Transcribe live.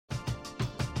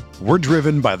We're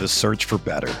driven by the search for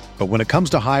better. But when it comes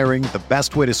to hiring, the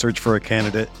best way to search for a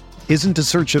candidate isn't to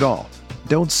search at all.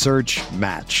 Don't search,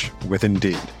 match with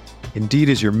Indeed. Indeed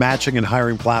is your matching and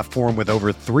hiring platform with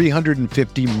over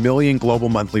 350 million global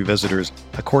monthly visitors,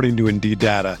 according to Indeed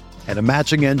data, and a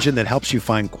matching engine that helps you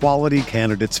find quality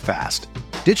candidates fast.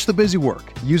 Ditch the busy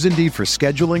work. Use Indeed for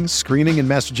scheduling, screening, and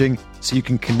messaging so you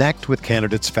can connect with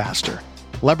candidates faster.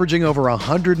 Leveraging over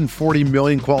 140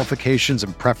 million qualifications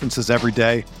and preferences every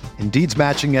day, Indeed's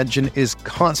matching engine is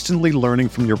constantly learning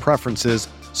from your preferences,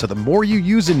 so the more you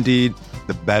use Indeed,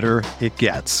 the better it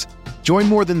gets. Join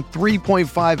more than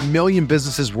 3.5 million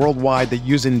businesses worldwide that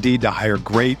use Indeed to hire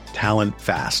great talent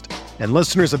fast. And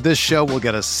listeners of this show will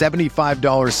get a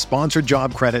 $75 sponsored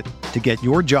job credit to get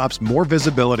your jobs more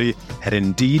visibility at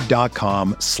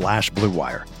Indeed.com/Blue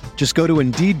Wire. Just go to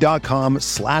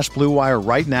Indeed.com/Blue Wire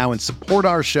right now and support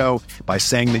our show by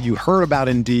saying that you heard about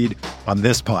Indeed on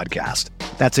this podcast.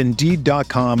 That's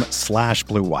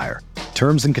Indeed.com/Blue Wire.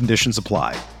 Terms and conditions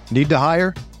apply. Need to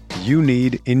hire? You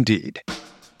need Indeed.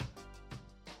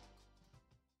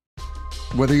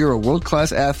 Whether you're a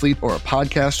world-class athlete or a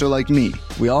podcaster like me,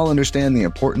 we all understand the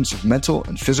importance of mental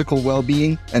and physical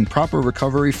well-being and proper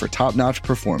recovery for top-notch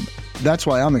performance. That's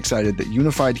why I'm excited that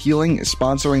Unified Healing is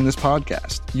sponsoring this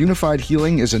podcast. Unified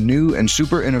Healing is a new and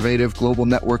super innovative global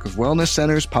network of wellness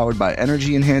centers powered by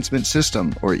Energy Enhancement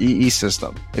System, or EE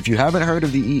System. If you haven't heard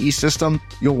of the EE System,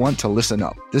 you'll want to listen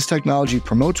up. This technology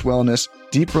promotes wellness,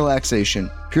 deep relaxation,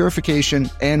 purification,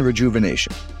 and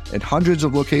rejuvenation. At hundreds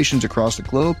of locations across the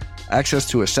globe, access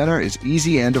to a center is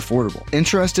easy and affordable.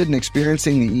 Interested in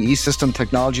experiencing the EE System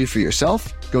technology for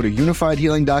yourself? Go to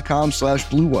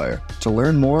unifiedhealing.com/Blue Wire to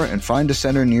learn more and find a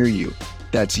center near you.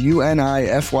 That's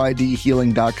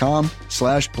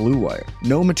UNIFYDhealing.com/Blue Wire.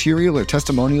 No material or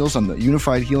testimonials on the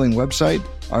Unified Healing website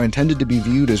are intended to be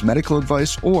viewed as medical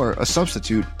advice or a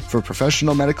substitute for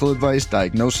professional medical advice,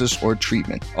 diagnosis, or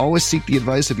treatment. Always seek the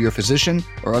advice of your physician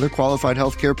or other qualified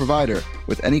healthcare provider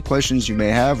with any questions you may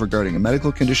have regarding a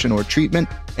medical condition or treatment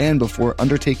and before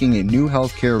undertaking a new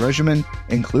healthcare regimen,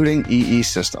 including EE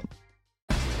System.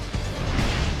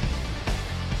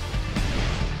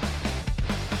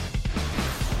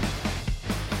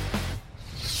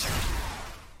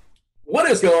 What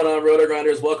is going on, Roto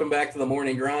Grinders? Welcome back to the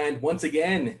Morning Grind. Once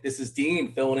again, this is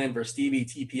Dean filling in for Stevie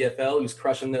TPFL, who's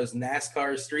crushing those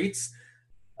NASCAR streets.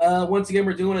 Once again,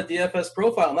 we're doing a DFS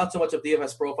profile, not so much of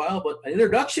DFS profile, but an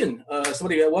introduction.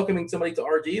 Welcoming somebody to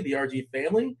RG, the RG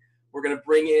family. We're going to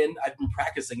bring in, I've been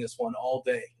practicing this one all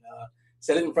day.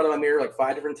 Set it in front of my mirror like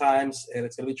 5 different times, and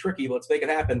it's going to be tricky, but let's make it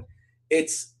happen.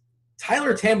 It's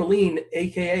Tyler Tamboline,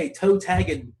 a.k.a. Toe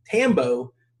Tagging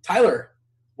Tambo. Tyler,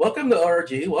 welcome to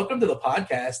RG. Welcome to the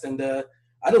podcast. And I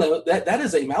don't know, that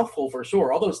is a mouthful for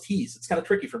sure. All those T's, it's kind of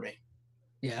tricky for me.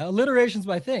 Yeah, alliteration's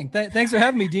my thing. Thanks for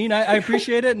having me, Dean. I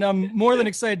appreciate it, and I'm more than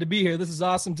excited to be here. This is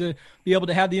awesome to be able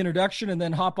to have the introduction and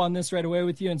then hop on this right away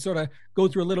with you and sort of go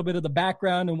through a little bit of the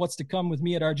background and what's to come with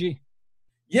me at RG.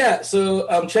 Yeah, so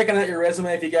I'm checking out your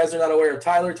resume. If you guys are not aware of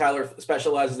Tyler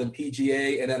specializes in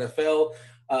PGA and NFL.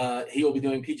 He will be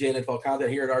doing PGA and NFL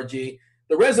content here at RG.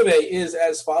 The resume is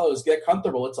as follows. Get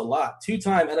comfortable. It's a lot.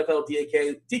 2-time NFL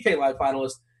DK Live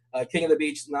finalist, King of the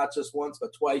Beach, not just once,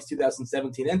 but twice,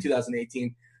 2017 and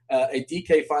 2018. A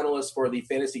DK finalist for the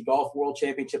Fantasy Golf World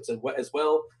Championships as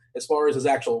well. As far as his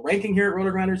actual ranking here at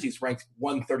Roto Grinders, he's ranked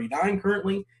 139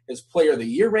 currently. His Player of the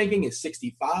Year ranking is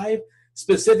 65.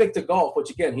 Specific to golf, which,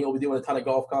 again, he'll be doing a ton of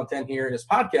golf content here, and his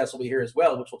podcast will be here as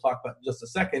well, which we'll talk about in just a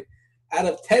second. Out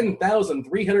of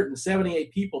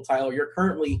 10,378 people, Tyler, you're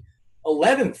currently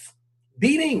 11th,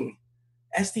 beating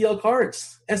STL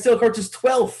Cards. STL Cards is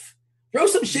 12th. Throw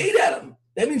some shade at him.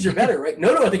 That means you're better, right?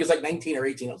 No, I think it's like 19 or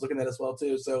 18. I was looking at that as well,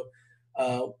 too. So,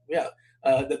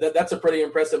 that's a pretty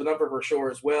impressive number for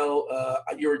sure as well.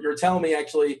 You're telling me,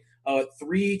 actually,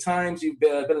 3 times you've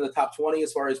been in the top 20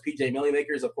 as far as PJ Millie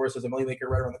Makers. Of course, there's a Millie Maker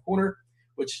right around the corner,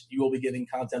 which you will be getting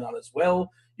content on as well.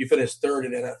 You finished 3rd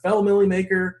in NFL Millie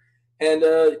Maker. And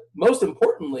most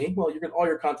importantly, all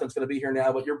your content's going to be here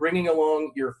now, but you're bringing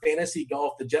along your Fantasy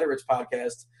Golf Degenerates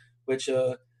podcast, which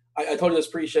I told you this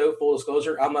pre-show, full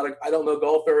disclosure. I don't know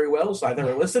golf very well, so I've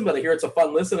never listened, but I hear it's a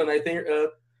fun listen, and I think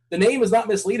the name is not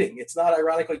misleading. It's not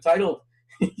ironically titled.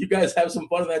 You guys have some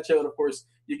fun on that show, and of course,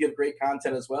 you give great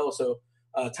content as well. So,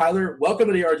 Tyler, welcome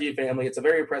to the RG family. It's a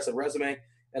very impressive resume.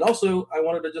 And also, I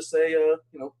wanted to just say,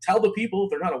 tell the people,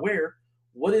 if they're not aware,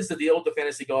 what is the deal with the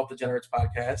Fantasy Golf Degenerates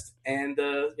podcast? And,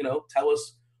 tell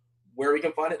us where we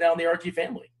can find it down in the RG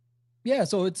family. Yeah,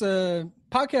 so it's a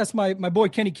podcast my boy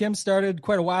Kenny Kim started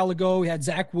quite a while ago. We had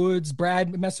Zach Woods,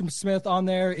 Brad Messersmith on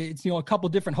there. It's, a couple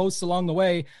different hosts along the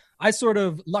way. I sort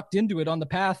of lucked into it on the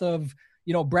path of,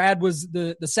 Brad was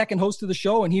the second host of the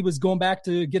show, and he was going back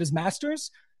to get his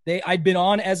master's. I'd been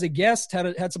on as a guest,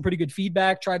 had some pretty good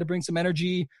feedback, tried to bring some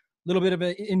energy, a little bit of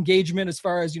an engagement as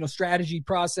far as, strategy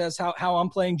process, how I'm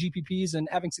playing GPPs and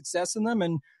having success in them.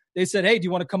 And they said, hey, do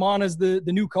you want to come on as the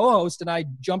new co-host? And I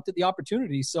jumped at the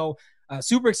opportunity. So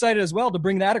super excited as well to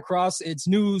bring that across. It's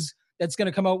news that's going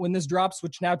to come out when this drops,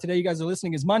 which now today you guys are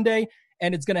listening is Monday.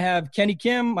 And it's going to have Kenny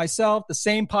Kim, myself, the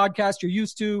same podcast you're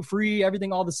used to, free,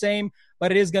 everything all the same.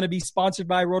 But it is going to be sponsored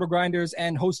by RotoGrinders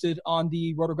and hosted on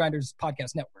the RotoGrinders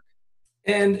podcast network.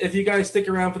 And if you guys stick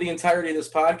around for the entirety of this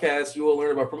podcast, you will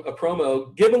learn about a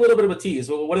promo. Give them a little bit of a tease.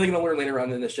 What are they going to learn later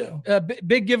on in the show?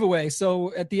 Big giveaway.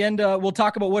 So at the end, we'll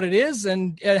talk about what it is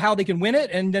and how they can win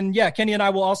it. And then, Kenny and I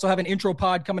will also have an intro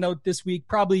pod coming out this week,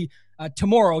 probably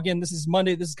tomorrow. Again, this is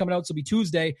Monday. This is coming out, so it'll be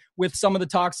Tuesday, with some of the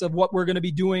talks of what we're going to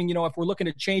be doing. If we're looking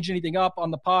to change anything up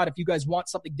on the pod, if you guys want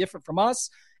something different from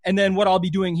us. And then what I'll be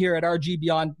doing here at RG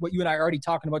beyond what you and I are already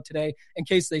talking about today, in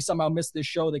case they somehow miss this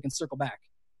show, they can circle back.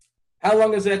 How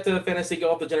long has that Fantasy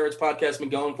Golf Degenerates podcast been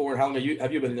going for, and how long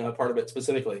have you been part of it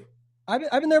specifically? I've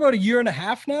been there about a year and a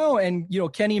half now, and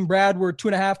Kenny and Brad were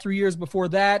 2.5, 3 years before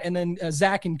that, and then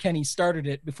Zach and Kenny started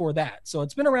it before that. So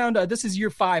it's been around. This is year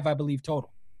 5, I believe,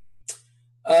 total.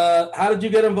 How did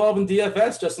you get involved in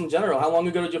DFS, just in general? How long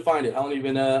ago did you find it? How long have you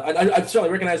been? I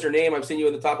certainly recognize your name. I've seen you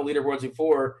at the top of leaderboards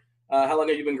before. How long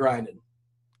have you been grinding?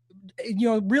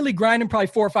 Really grinding probably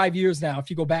 4 or 5 years now. If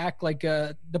you go back,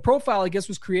 the profile, I guess,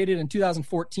 was created in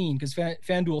 2014 because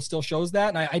FanDuel still shows that.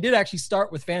 And I did actually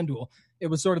start with FanDuel. It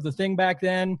was sort of the thing back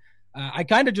then. I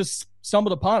kind of just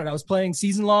stumbled upon it. I was playing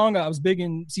season long. I was big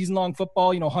in season long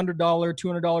football, $100,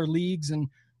 $200 leagues, and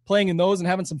playing in those and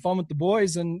having some fun with the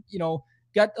boys. And,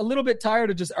 got a little bit tired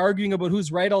of just arguing about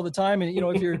who's right all the time. And,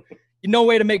 if you're no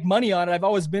way to make money on it. I've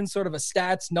always been sort of a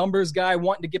stats numbers guy,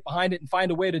 wanting to get behind it and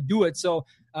find a way to do it. So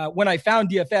when I found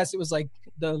DFS, it was like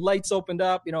the lights opened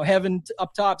up, heaven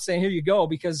up top saying, here you go,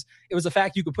 because it was a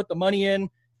fact you could put the money in,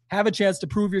 have a chance to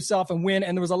prove yourself and win.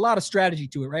 And there was a lot of strategy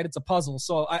to it, right? It's a puzzle.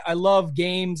 So I love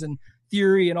games and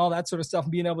theory and all that sort of stuff,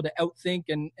 and being able to outthink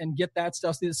and get that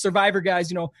stuff. The Survivor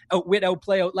guys, outwit,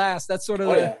 outplay, outlast. That's sort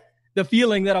of the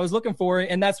feeling that I was looking for.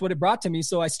 And that's what it brought to me.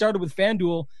 So I started with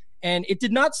FanDuel. And it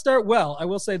did not start well, I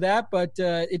will say that, but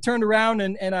it turned around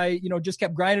and I, just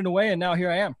kept grinding away, and now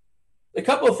here I am. A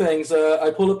couple of things.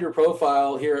 I pulled up your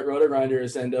profile here at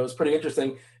RotoGrinders, and it was pretty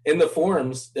interesting. In the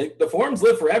forums, the forums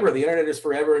live forever. The internet is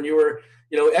forever, and you were,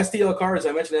 STL cards.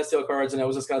 I mentioned STL cards, and I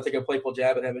was just going to take a playful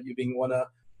jab at him, you being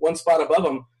one spot above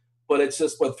him. But it's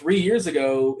just 3 years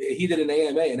ago he did an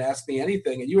AMA and asked me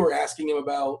anything, and you were asking him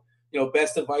about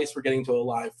best advice for getting to a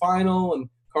live final, and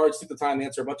Cards took the time to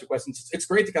answer a bunch of questions. It's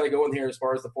great to kind of go in here as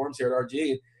far as the forums here at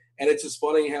RG. And it's just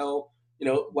funny how,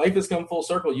 life has come full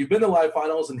circle. You've been to live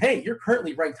finals, and, hey, you're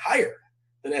currently ranked higher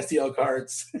than STL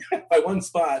Cards by one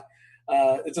spot.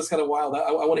 It's just kind of wild.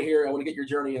 I want to get your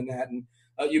journey in that. And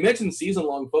you mentioned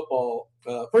season-long football.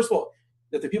 First of all,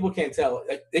 that the people can't tell.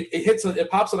 It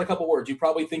pops on a couple words. You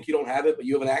probably think you don't have it, but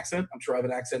you have an accent. I'm sure I have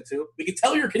an accent too. We can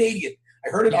tell you're Canadian. I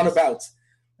heard it on about.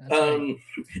 Right.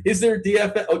 Is there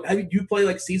DFS? Have you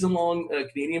play season long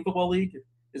Canadian Football League?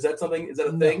 Is that something? Is that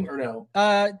a thing or no?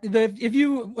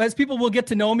 As people will get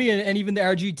to know me and even the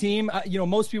RG team,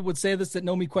 most people would say this that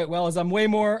know me quite well, is I'm way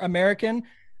more American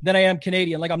than I am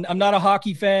Canadian. I'm not a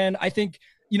hockey fan. I think,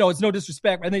 it's no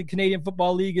disrespect. I think Canadian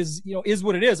Football League is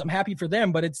what it is. I'm happy for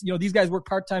them, but it's, these guys work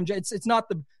part-time. It's not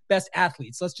the best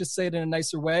athletes. Let's just say it in a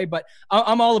nicer way, but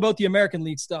I'm all about the American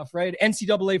League stuff, right?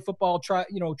 NCAA football,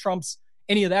 trumps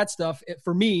any of that stuff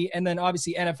for me. And then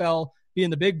obviously NFL being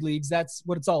the big leagues, that's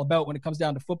what it's all about when it comes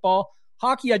down to football.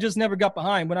 Hockey, I just never got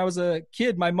behind. When I was a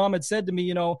kid, my mom had said to me,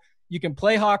 you can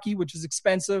play hockey, which is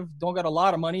expensive, don't got a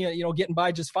lot of money, getting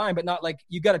by just fine, but not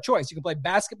you got a choice. You can play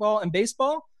basketball and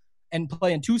baseball and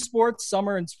play in two sports,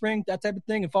 summer and spring, that type of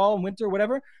thing, and fall and winter,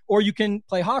 whatever. Or you can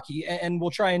play hockey and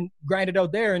we'll try and grind it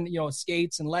out there and,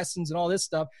 skates and lessons and all this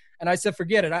stuff. And I said,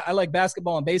 forget it. I like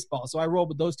basketball and baseball. So I rolled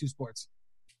with those two sports.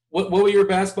 What were your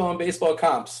basketball and baseball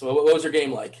comps? What was your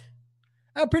game like?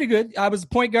 Pretty good. I was a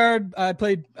point guard. I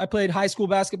played high school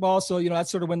basketball. So,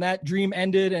 that's sort of when that dream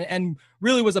ended and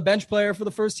really was a bench player for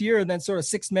the first year and then sort of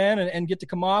sixth man and get to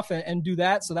come off and do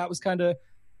that. So that was kind of,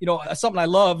 something I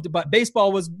loved. But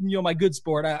baseball was, my good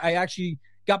sport. I actually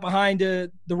got behind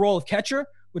the role of catcher,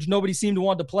 which nobody seemed to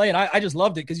want to play. And I just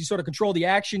loved it because you sort of control the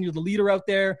action. You're the leader out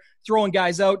there, throwing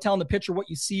guys out, telling the pitcher what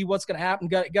you see, what's going to happen.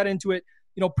 Got into it,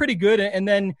 pretty good. And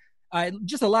then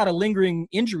just a lot of lingering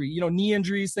injury, knee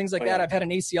injuries, things like that. I've had an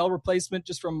ACL replacement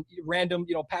just from random,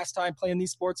 pastime playing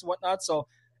these sports and whatnot. So,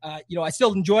 I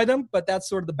still enjoy them, but that's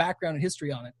sort of the background and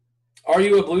history on it. Are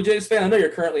you a Blue Jays fan? I know you're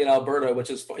currently in Alberta, which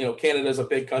is, Canada's a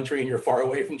big country and you're far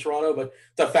away from Toronto, but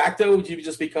de facto, would you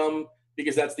just become,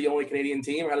 because that's the only Canadian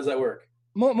team? Or how does that work?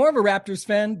 More of a Raptors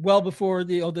fan, well before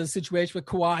the situation with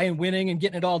Kawhi and winning and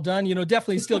getting it all done.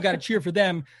 Definitely still got to cheer for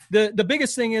them. The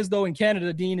biggest thing is, though, in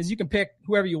Canada, Dean, is you can pick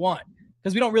whoever you want,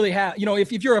 because we don't really have,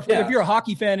 if you're a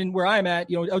hockey fan and where I'm at,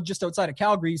 just outside of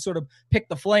Calgary, you sort of pick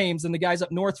the Flames, and the guys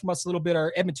up north from us a little bit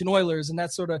are Edmonton Oilers, and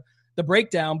that's sort of the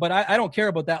breakdown. But I don't care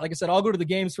about that. Like I said, I'll go to the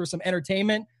games for some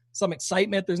entertainment, some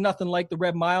excitement. There's nothing like the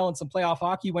Red Mile and some playoff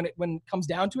hockey when it comes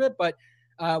down to it. But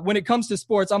when it comes to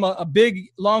sports, I'm a big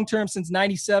long-term since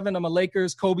 97. I'm a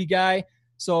Lakers Kobe guy.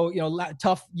 So,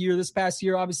 tough year this past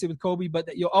year, obviously with Kobe, but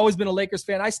always been a Lakers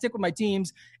fan. I stick with my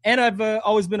teams, and I've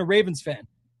always been a Ravens fan.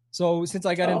 So since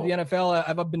I got into the NFL,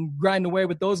 I've been grinding away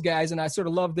with those guys, and I sort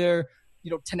of love their,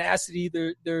 tenacity,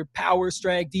 their power,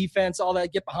 strength, defense, all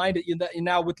that, get behind it. And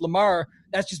now with Lamar,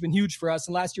 that's just been huge for us.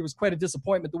 And last year was quite a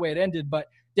disappointment the way it ended, but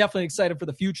definitely excited for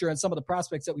the future and some of the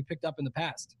prospects that we picked up in the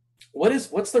past.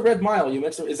 What's the Red Mile? You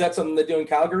mentioned, is that something they do in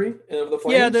Calgary? The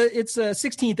Flames? Yeah, it's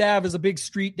 16th Ave is a big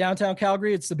street downtown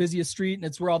Calgary. It's the busiest street, and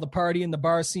it's where all the party and the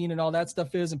bar scene and all that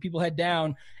stuff is, and people head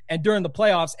down. And during the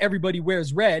playoffs, everybody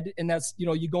wears red, and that's,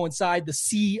 you go inside the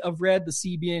sea of red, the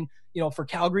sea being, for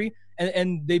Calgary,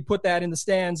 and they put that in the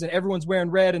stands, and everyone's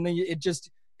wearing red, and then it just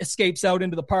escapes out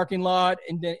into the parking lot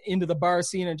and then into the bar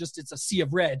scene, and just it's a sea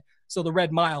of red. So the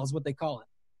Red Mile is what they call it.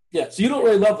 Yeah, so you don't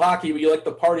really love hockey, but you like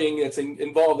the partying that's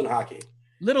involved in hockey.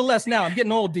 Little less now. I'm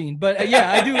getting old, Dean, but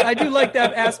yeah, I do like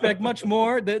that aspect much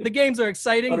more. The games are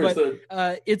exciting, Understood.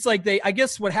 But it's like I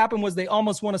guess what happened was they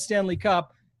almost won a Stanley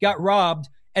Cup, got robbed,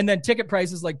 and then ticket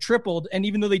prices tripled. And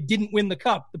even though they didn't win the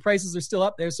cup, the prices are still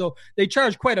up there. So they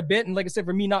charge quite a bit. And like I said,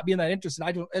 for me not being that interested,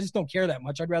 I just don't care that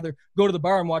much. I'd rather go to the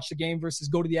bar and watch the game versus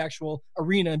go to the actual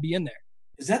arena and be in there.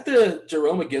 Is that the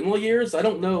Jerome McGinley years? I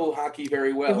don't know hockey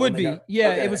very well. It would be. Okay.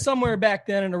 It was somewhere back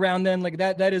then and around then. Like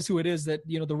that is who it is that,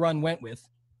 the run went with.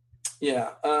 Yeah.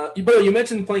 But you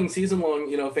mentioned playing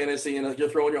season-long, fantasy, and you're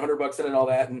throwing your $100 in and all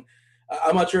that. And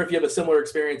I'm not sure if you have a similar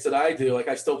experience that I do. Like,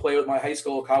 I still play with my high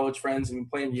school, college friends, and been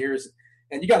playing years.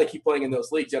 And you got to keep playing in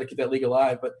those leagues. You got to keep that league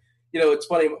alive. But, it's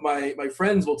funny. My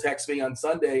friends will text me on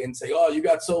Sunday and say, "Oh, you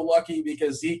got so lucky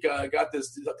because Zeke got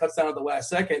this touchdown at the last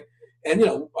second." And,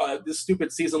 this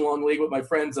stupid season-long league with my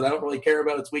friends that I don't really care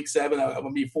about. It's week 7. I'm going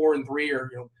to be 4-3 or,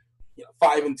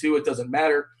 5-2. It doesn't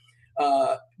matter.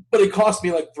 But it cost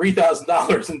me like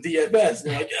 $3,000 in DFS.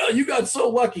 And they're like, "Oh, you got so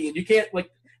lucky." And you can't,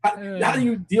 how do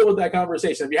you deal with that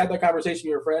conversation? Have you had that conversation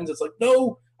with your friends? It's like,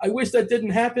 no, I wish that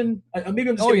didn't happen. Maybe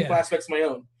I'm just getting flashbacks of my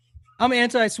own. I'm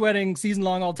anti-sweating season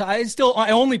long all the time.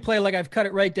 I only play I've cut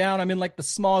it right down. I'm in the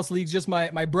smallest leagues. Just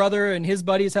my brother and his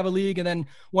buddies have a league, and then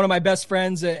one of my best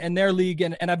friends and their league.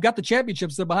 And I've got the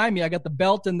championships there behind me. I got the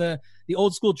belt and the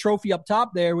old school trophy up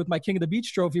top there with my King of the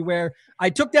Beach trophy, where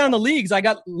I took down the leagues. I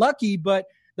got lucky, but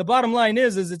the bottom line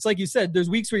is it's like you said,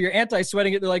 there's weeks where you're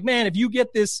anti-sweating it. They're like, "Man, if you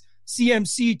get this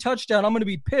CMC touchdown, I'm going to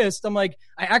be pissed." I'm like,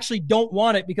 I actually don't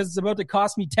want it because it's about to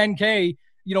cost me $10K.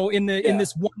 In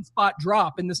this one spot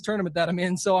drop in this tournament that I'm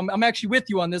in. So I'm actually with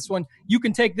you on this one. You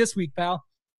can take this week, pal.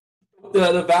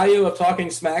 The value of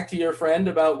talking smack to your friend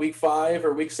about week 5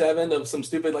 or week 7 of some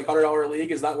stupid $100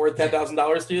 league is not worth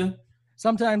 $10,000 to you?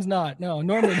 Sometimes not. No,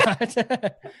 normally not.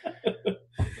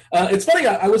 It's funny.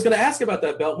 I was going to ask about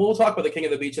that belt. We'll talk about the King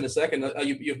of the Beach in a second.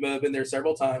 You've been there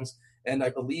several times. And I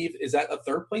believe, is that a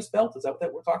third place belt? Is that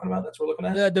what we're talking about? That's what we're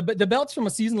looking at? The belt's from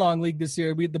a season-long league this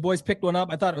year. The boys picked one up.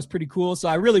 I thought it was pretty cool. So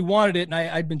I really wanted it, and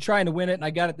I'd been trying to win it, and I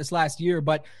got it this last year.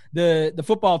 But the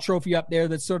football trophy up there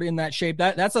that's sort of in that shape,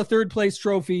 that's a third-place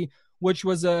trophy, which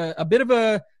was a bit of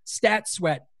a stat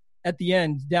sweat at the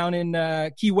end down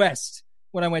in Key West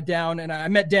when I went down. And I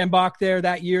met Dan Bach there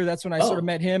that year. That's when I sort of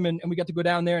met him, and we got to go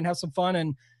down there and have some fun.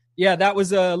 And yeah, that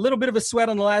was a little bit of a sweat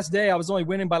on the last day. I was only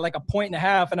winning by 1.5 points.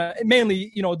 And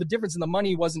mainly, the difference in the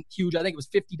money wasn't huge. I think it was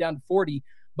 50 down to 40,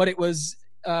 but it was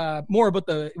more about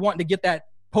wanting to get that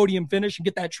podium finish and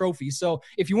get that trophy. So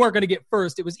if you weren't going to get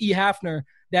first, it was E. Hafner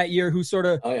that year who sort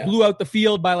of blew out the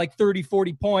field by 30,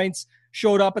 40 points,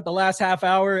 showed up at the last half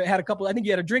hour, had I think he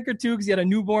had a drink or two because he had a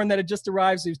newborn that had just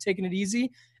arrived, so he was taking it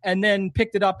easy, and then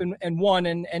picked it up and won.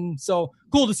 And so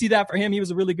cool to see that for him. He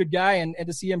was a really good guy, and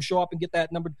to see him show up and get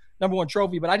that number 1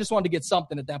 trophy. But I just wanted to get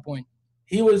something at that point.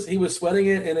 He was sweating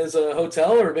it in his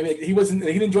hotel, or maybe he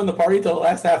didn't join the party till the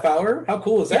last half hour. How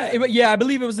cool is that? I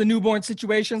believe it was the newborn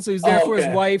situation. So he's there for his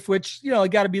wife, which,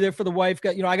 got to be there for the wife.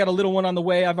 I got a little one on the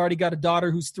way. I've already got a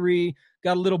daughter who's 3,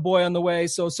 got a little boy on the way.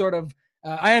 So sort of,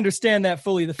 I understand that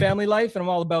fully, the family life, and I'm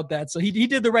all about that. So he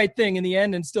did the right thing in the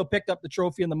end and still picked up the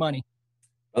trophy and the money.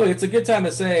 Oh, it's a good time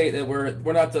to say that we're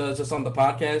not just on the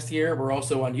podcast here. We're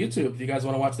also on YouTube if you guys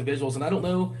want to watch the visuals. And I don't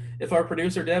know if our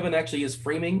producer Devin actually is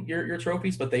framing your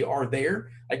trophies, but they are there.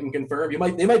 I can confirm.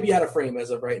 They might be out of frame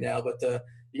as of right now, but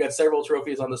you got several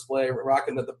trophies on display.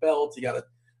 Rocking the belt. You got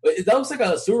that looks like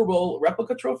a Super Bowl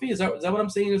replica trophy. Is that what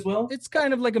I'm seeing as well? It's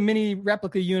kind of like a mini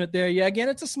replica unit there. Yeah, again,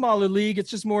 it's a smaller league.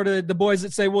 It's just more to the boys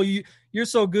that say, well, you're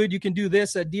so good, you can do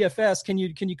this at DFS. Can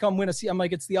you come win a seat? I'm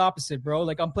like, it's the opposite, bro.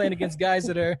 Like, I'm playing against guys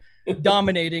that are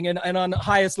dominating and on the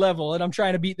highest level, and I'm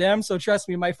trying to beat them. So trust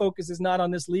me, my focus is not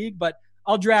on this league, but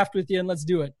I'll draft with you and let's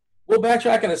do it. We'll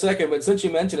backtrack in a second, but since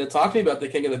you mentioned it, talk to me about the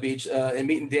King of the Beach and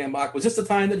meeting Dan Mach. Was this the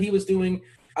time that he was doing?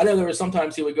 I know there was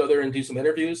sometimes he would go there and do some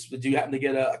interviews. Did you happen to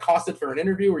get accosted for an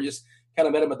interview, or you just kind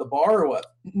of met him at the bar, or what?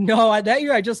 No, that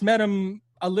year I just met him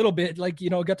a little bit, like,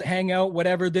 got to hang out,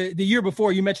 whatever. The year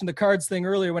before, you mentioned the cards thing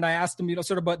earlier when I asked him,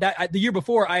 sort of about that. The year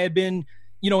before, I had been,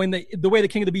 in the way the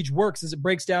King of the Beach works is it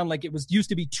breaks down, like it used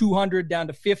to be 200 down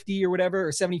to 50 or whatever,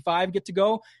 or 75 get to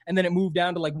go. And then it moved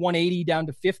down to like 180 down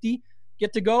to 50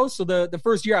 get to go. So the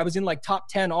first year I was in like top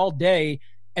 10 all day.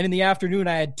 And in the afternoon,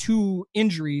 I had 2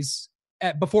 injuries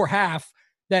before half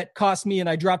that cost me, and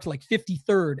I dropped to like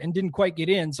 53rd and didn't quite get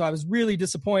in. So I was really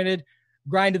disappointed,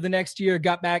 grinded the next year,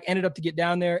 got back, ended up to get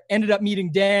down there, ended up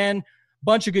meeting Dan,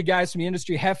 bunch of good guys from the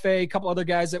industry, Hefe, a couple other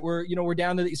guys that were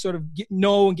down there that you sort of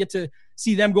and get to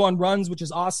see them go on runs, which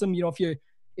is awesome.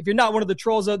 If you're not one of the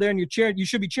trolls out there and you're cheering, you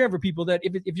should be cheering for people that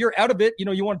if you're out of it,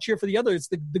 you want to cheer for the other. It's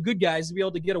the good guys to be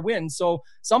able to get a win. So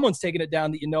someone's taking it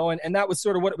down that, and that was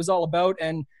sort of what it was all about,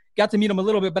 and got to meet him a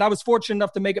little bit. But I was fortunate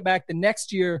enough to make it back the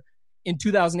next year in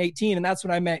 2018. And that's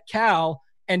when I met Cal,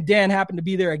 and Dan happened to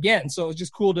be there again. So it was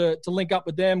just cool to link up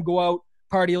with them, go out,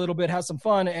 party a little bit, have some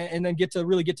fun, and then get to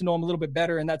know him a little bit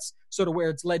better. And that's sort of where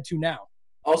it's led to now.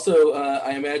 Also,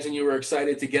 I imagine you were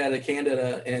excited to get out of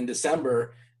Canada in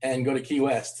December and go to Key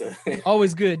West.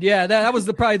 Always good. Yeah, that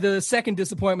was probably the second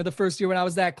disappointment the first year when I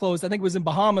was that close. I think it was in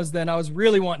Bahamas then. I was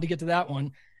really wanting to get to that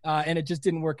one, and it just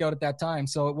didn't work out at that time.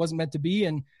 So it wasn't meant to be.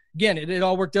 And again, it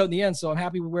all worked out in the end. So I'm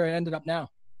happy with where it ended up now.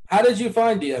 How did you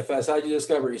find DFS? How did you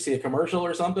discover? You see a commercial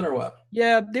or something, or what?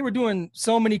 Yeah, they were doing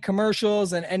so many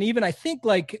commercials, and even I think,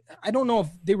 like, I don't know if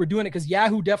they were doing it because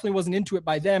Yahoo definitely wasn't into it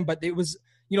by then, but it was,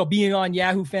 being on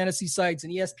Yahoo fantasy sites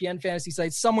and ESPN fantasy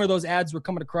sites, somewhere those ads were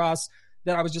coming across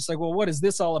that I was just like, well, what is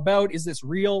this all about? Is this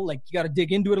real? Like, you got to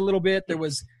dig into it a little bit. There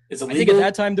was, I think at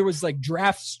that time there was like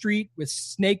Draft Street with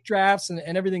snake drafts and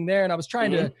everything there. And I was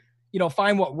trying to,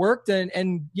 find what worked.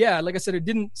 And yeah, like I said, it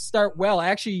didn't start well. I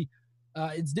actually,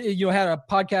 had a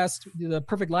podcast, the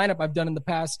Perfect Lineup I've done in the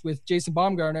past with Jason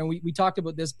Baumgartner, and we talked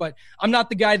about this, but I'm not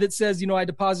the guy that says, I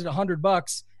deposited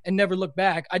 $100 and never look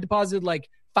back. I deposited like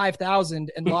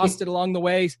 5,000 and lost it along the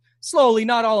way, slowly,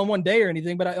 not all in one day or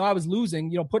anything, but I was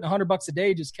losing, putting $100 a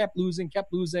day, just kept losing.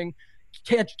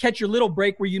 Catch your little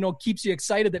break where, keeps you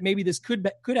excited that maybe this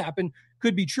could happen,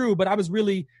 could be true. But I was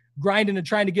really grinding and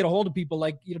trying to get a hold of people,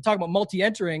 like, talking about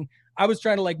multi-entering. I was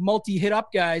trying to like multi-hit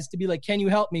up guys to be like, can you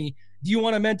help me? Do you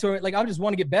want to mentor? Like, I just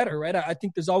want to get better, right? I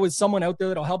think there's always someone out there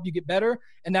that'll help you get better.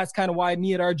 And that's kind of why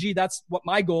me at RG, that's what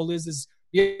my goal is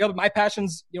my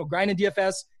passion's, grinding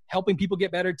DFS, helping people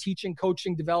get better, teaching,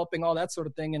 coaching, developing, all that sort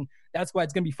of thing. And that's why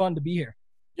it's going to be fun to be here.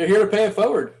 You're here to pay it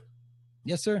forward.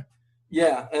 Yes, sir.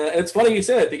 Yeah. It's funny you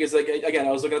said it because, like, again,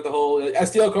 I was looking at the whole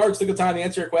STL cards, took the time to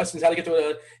answer your questions, how to get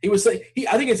to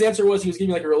I think his answer was, he was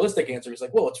giving like a realistic answer. He's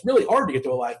like, well, it's really hard to get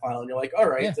to a live final. And you're like, all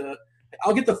right, yeah.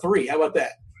 I'll get the 3. How about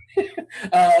that?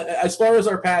 As far as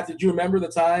our path, did you remember the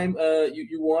time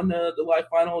you won the live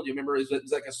final? Do you remember? Is it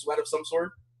like a sweat of some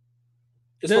sort?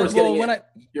 When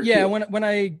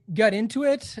I got into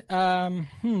it,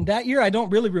 that year, I don't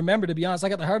really remember, to be honest. I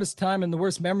got the hardest time and the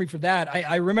worst memory for that.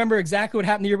 I remember exactly what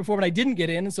happened the year before when I didn't get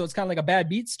in. And so it's kind of like a bad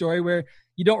beat story where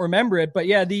you don't remember it. But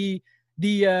yeah, the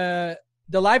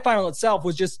live final itself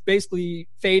was just basically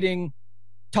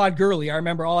Todd Gurley, I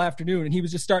remember, all afternoon, and he was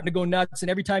just starting to go nuts.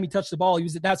 And every time he touched the ball,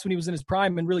 that's when he was in his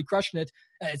prime and really crushing it.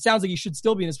 It sounds like he should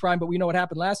still be in his prime, but we know what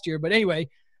happened last year. But anyway,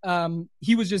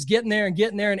 he was just getting there,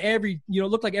 and every, it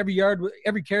looked like every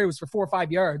carry was for 4 or 5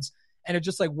 yards, and it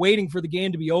just like waiting for the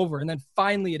game to be over. And then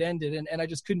finally it ended, and I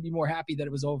just couldn't be more happy that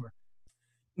it was over.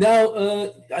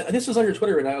 Now, this was on your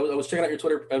Twitter, and I was checking out your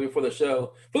Twitter before the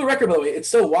show. For the record, by the way, it's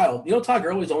so wild. Todd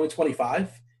Gurley's only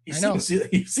 25. He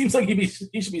seems like he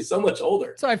should be so much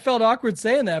older. So I felt awkward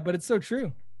saying that, but it's so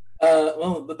true.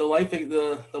 Well, the life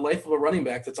of a running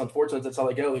back, that's unfortunate. That's how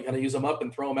they go. They kind of use them up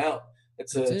and throw them out.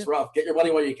 It's rough. Get your money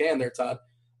while you can there, Todd.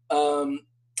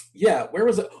 Yeah, where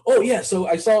was it? Oh, yeah, so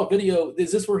I saw a video.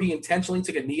 Is this where he intentionally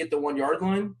took a knee at the 1 yard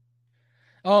line?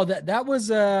 Oh, that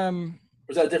was or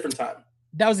was that a different time?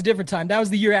 That was a different time. That was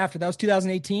the year after. That was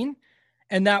 2018.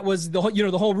 And that was the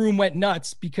whole room went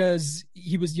nuts because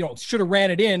he was, should have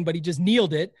ran it in, but he just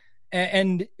kneeled it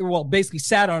and basically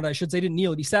sat on it. I should say, didn't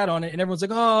kneel it. He sat on it and everyone's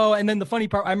like, oh, and then the funny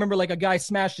part, I remember like a guy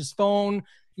smashed his phone,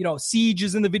 Siege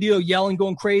is in the video yelling,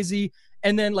 going crazy.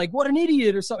 And then like, what an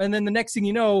idiot or something. And then the next thing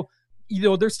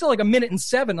there's still like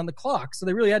 1:07 on the clock. So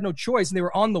they really had no choice. And they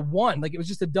were on the one, like it was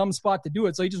just a dumb spot to do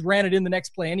it. So he just ran it in the next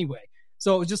play anyway.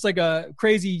 So it was just like a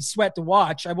crazy sweat to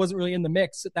watch. I wasn't really in the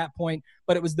mix at that point,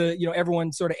 but it was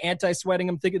everyone sort of anti-sweating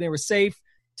him, thinking they were safe,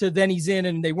 to then he's in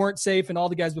and they weren't safe. And all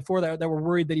the guys before that were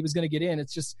worried that he was going to get in.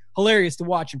 It's just hilarious to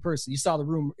watch in person. You saw the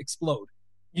room explode.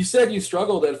 You said you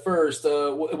struggled at first.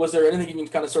 Was there anything you can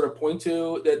kind of sort of point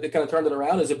to that kind of turned it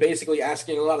around? Is it basically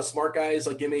asking a lot of smart guys,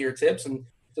 like, give me your tips and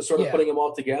just sort of putting them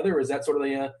all together? Or is that sort of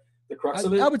the crux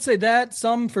of it? I would say that,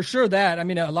 some for sure that. I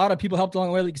mean, a lot of people helped along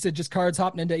the way, like you said, just cards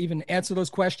hopping in to even answer those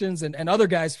questions, and other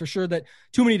guys for sure that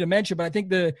too many to mention. But I think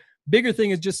the bigger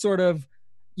thing is just sort of,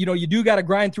 you do got to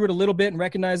grind through it a little bit and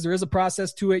recognize there is a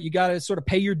process to it. You got to sort of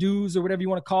pay your dues or whatever you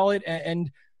want to call it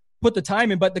and put the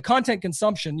time in. But the content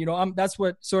consumption, that's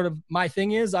what sort of my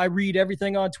thing is. I read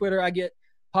everything on Twitter. I get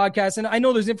podcasts, and I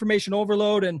know there's information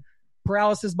overload and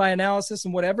paralysis by analysis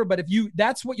and whatever, but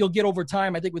that's what you'll get over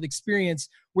time, I think, with experience,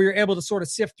 where you're able to sort of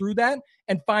sift through that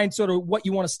and find sort of what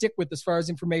you want to stick with as far as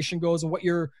information goes and what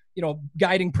your,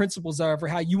 guiding principles are for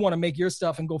how you want to make your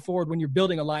stuff and go forward when you're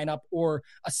building a lineup or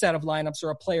a set of lineups or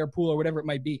a player pool or whatever it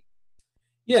might be.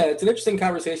 Yeah, it's an interesting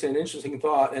conversation, an interesting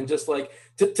thought, and just like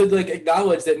to like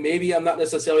acknowledge that maybe I'm not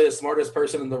necessarily the smartest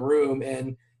person in the room,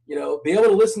 and be able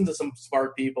to listen to some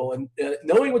smart people, and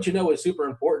knowing what you know is super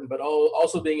important, but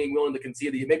also being willing to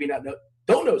concede that you maybe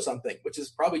don't know something, which is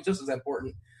probably just as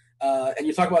important. And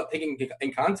you talk about taking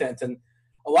in content, and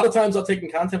a lot of times I'll take in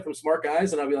content from smart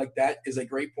guys, and I'll be like, that is a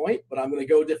great point, but I'm going to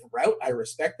go a different route. I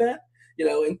respect that,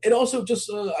 and also just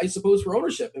I suppose for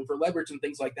ownership and for leverage and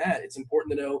things like that, it's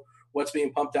important to know what's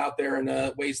being pumped out there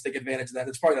and ways to take advantage of that.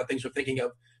 It's probably not things you're thinking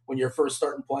of when you're first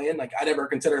starting playing. Like, I never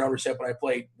considered ownership when I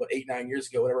played 8-9 years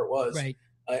ago, whatever it was. Right.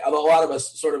 A lot of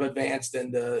us sort of advanced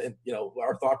and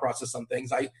our thought process on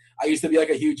things. I used to be like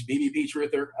a huge BBP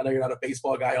truther. I know you're not a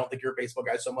baseball guy. I don't think you're a baseball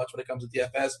guy so much when it comes to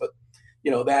DFS, but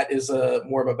that is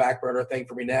more of a back burner thing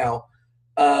for me now.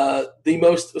 Your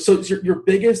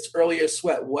biggest, earliest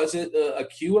sweat, was it a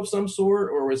queue of some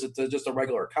sort, or was it just a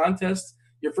regular contest?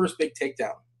 Your first big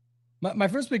takedown? My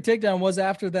first big takedown was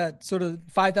after that sort of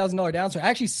 $5,000 downswing. I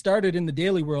actually started in the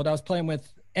daily world. I was playing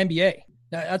with NBA.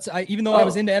 Even though I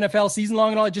was into NFL season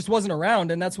long and all, it just wasn't around.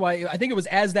 And that's why I think it was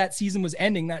as that season was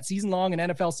ending, that season long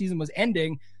and NFL season was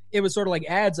ending, it was sort of like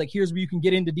ads, like, here's where you can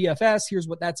get into DFS. Here's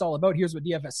what that's all about. Here's what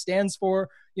DFS stands for.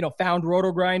 Found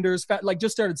roto grinders,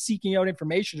 just started seeking out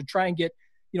information to try and get,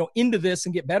 into this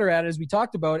and get better at it, as we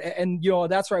talked about. And,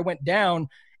 that's where I went down.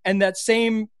 And that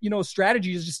same,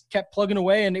 strategy just kept plugging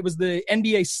away. And it was the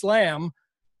NBA Slam.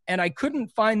 And I couldn't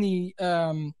find the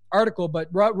article, but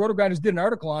Roto Grinders did an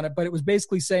article on it. But it was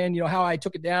basically saying, how I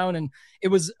took it down. And it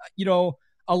was,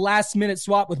 a last minute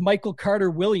swap with Michael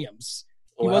Carter Williams.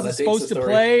 He wasn't supposed to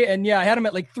play. And I had him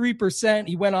at like 3%.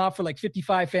 He went off for like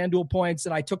 55 FanDuel points.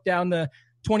 And I took down the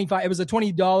 25. It was a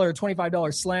 $20 or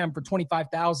 $25 slam for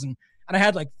 25,000. And I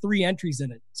had like 3 entries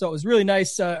in it. So it was really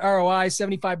nice ROI,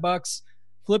 $75.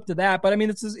 Flip to that. But I mean,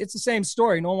 it's the same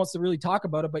story. No one wants to really talk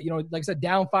about it, but like I said,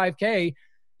 down 5K,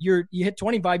 you hit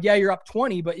 25. Yeah, you're up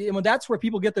 20, but that's where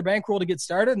people get their bankroll to get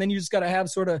started. And then you just got to have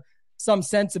sort of some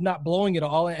sense of not blowing it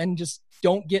all, and just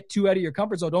don't get too out of your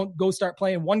comfort zone. Don't go start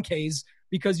playing 1Ks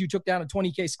because you took down a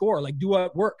 20K score. Like, do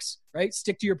what works, right?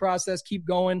 Stick to your process, keep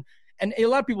going. And a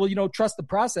lot of people, trust the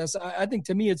process. I think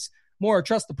to me, it's more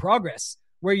trust the progress,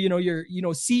 where,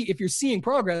 see if you're seeing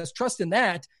progress, trust in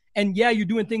that. And you're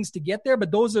doing things to get there,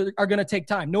 but those are going to take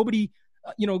time. Nobody,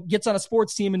 gets on a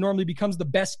sports team and normally becomes the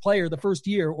best player the first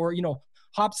year, or,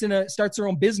 starts their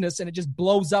own business and it just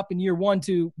blows up in year 1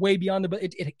 to way beyond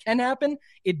it can happen.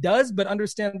 It does, but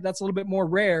understand that's a little bit more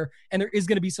rare. And there is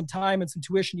going to be some time and some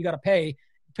tuition you got to pay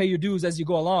your dues as you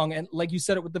go along. And like you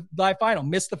said it with the live final,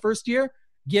 miss the first year,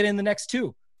 get in the next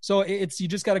 2. So you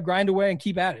just got to grind away and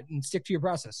keep at it and stick to your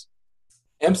process.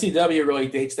 MCW really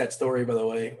dates that story, by the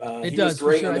way. It does,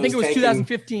 for sure. I think it was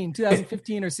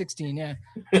 2015 or 16, yeah.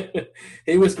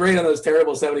 He was great on those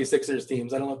terrible 76ers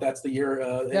teams. I don't know if that's the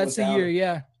year. That's the year,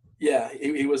 yeah. Yeah,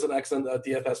 he was an excellent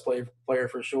DFS player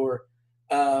for sure.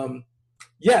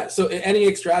 So any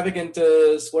extravagant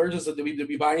splurges? Did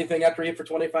we buy anything after you for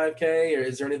 25K? Or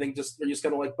is there anything are you just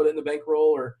going to like put it in the bankroll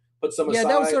or put some aside? Yeah,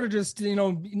 that was sort of just,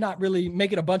 not really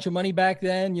making a bunch of money back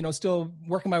then, still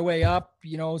working my way up,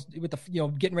 with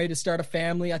the, getting ready to start a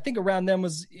family. I think around then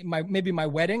was my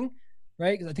wedding,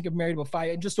 right? Because I think I've married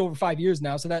about just over 5 years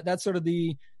now. So that's sort of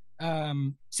the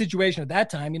situation at that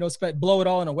time, blow it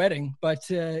all in a wedding. But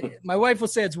my wife will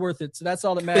say it's worth it. So that's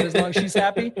all that matters. As long as she's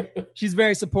happy, she's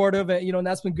very supportive, and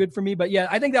that's been good for me. But yeah,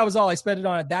 I think that was all I spent it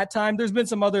on at that time. There's been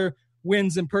some other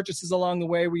wins and purchases along the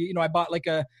way where, I bought like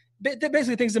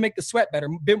basically things to make the sweat better,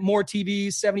 bit more TVs,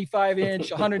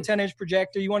 75-inch, 110-inch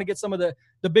projector. You want to get some of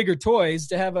the bigger toys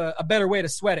to have a better way to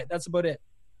sweat it. That's about it.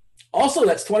 Also,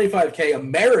 that's $25K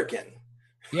American.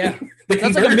 Yeah,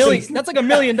 that's like $1 million. That's like $1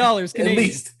 million Canadian. At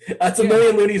least that's $1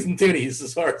 million loonies and toonies,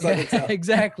 as far as I can tell.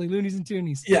 Exactly, loonies and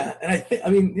toonies. Yeah,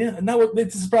 and now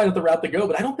this is probably not the route to go,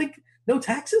 but I don't think no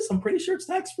taxes. I'm pretty sure it's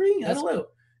tax free. I don't know.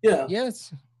 Yeah.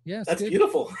 Yes. That's good.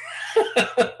 Beautiful.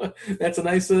 That's a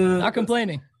nice. Not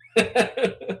complaining.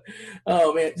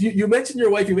 Oh man, you mentioned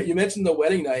your wife. You mentioned the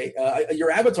wedding night.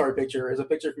 Your avatar picture is a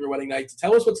picture from your wedding night.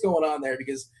 Tell us what's going on there,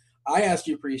 because I asked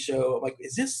you pre-show, I'm like,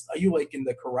 are you like in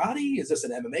the karate? Is this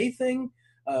an MMA thing?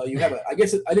 You have I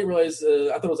didn't realize,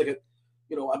 I thought it was like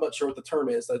I'm not sure what the term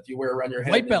is that you wear around your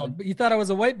head. White belt, but you thought I was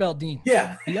a white belt, Dean.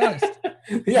 Yeah. To be honest.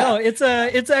 Yeah. No,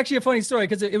 it's actually a funny story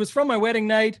because it was from my wedding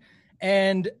night.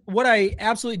 And what I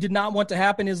absolutely did not want to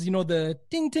happen is, the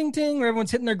ting, ting, ting, where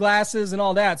everyone's hitting their glasses and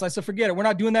all that. So I said, forget it. We're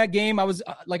not doing that game. I was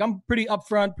I'm pretty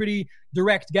upfront, pretty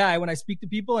direct guy when I speak to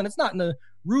people, and it's not in a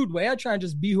rude way. I try and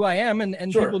just be who I am, and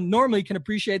sure. People normally can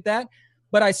appreciate that.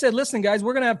 But I said, listen, guys,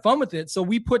 we're going to have fun with it. So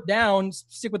we put down,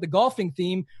 stick with the golfing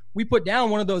theme, we put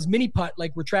down one of those mini putt,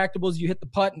 like retractables. You hit the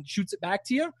putt and shoots it back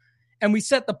to you. And we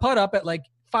set the putt up at like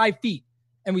 5 feet.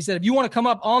 And we said, if you want to come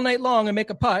up all night long and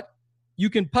make a putt, you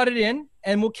can putt it in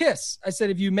and we'll kiss. I said,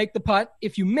 if you make the putt,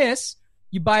 if you miss,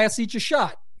 you buy us each a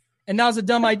shot. And that was a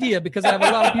dumb idea because I have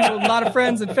a lot of people, a lot of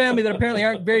friends and family that apparently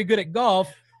aren't very good at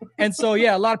golf. And so,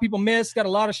 yeah, a lot of people missed, got a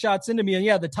lot of shots into me. And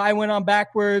yeah, the tie went on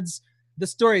backwards. The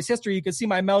story is history. You can see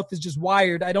my mouth is just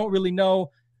wired. I don't really know,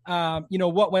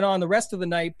 what went on the rest of the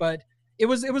night, but it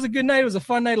was a good night. It was a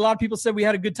fun night. A lot of people said we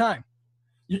had a good time.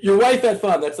 Your wife had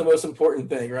fun. That's the most important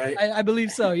thing, right? I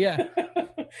believe so. Yeah.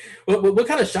 What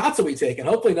kind of shots are we taking?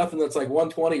 Hopefully nothing that's like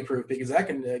 120 proof, because that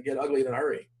can get ugly in a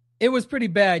hurry. It was pretty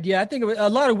bad. Yeah. I think it was a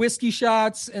lot of whiskey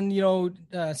shots and,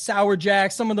 sour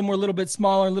jacks. Some of them were a little bit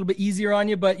smaller, a little bit easier on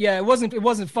you, but yeah, it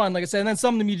wasn't fun. Like I said, and then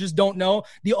some of them you just don't know.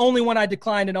 The only one I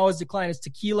declined and always decline is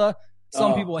tequila.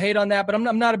 Some people hate on that, but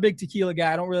I'm not a big tequila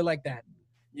guy. I don't really like that.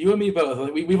 You and me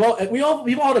both. We've all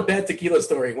had a bad tequila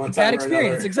story one time. Bad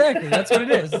experience, exactly. That's what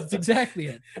it is. It's exactly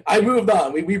it. I moved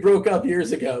on. We broke up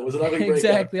years ago. It was an ugly breakup.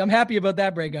 Exactly. I'm happy about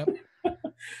that breakup.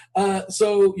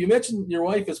 So you mentioned your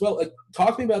wife as well.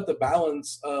 Talk to me about the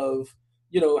balance of,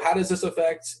 how does this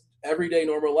affect everyday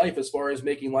normal life as far as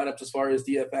making lineups, as far as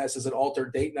DFS? Does it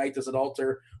alter date night? Does it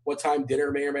alter what time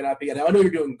dinner may or may not be? And I know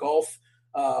you're doing golf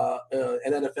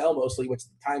and NFL mostly, which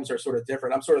times are sort of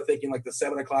different. I'm sort of thinking like the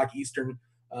 7:00 Eastern.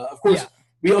 Of course,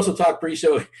 We also talked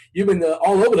pre-show. You've been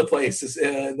all over the place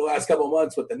in the last couple of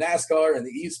months with the NASCAR and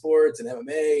the esports and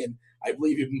MMA, and I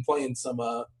believe you've been playing some.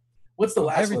 What's the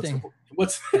last everything?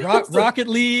 What's Rocket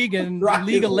League and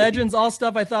League of Legends, all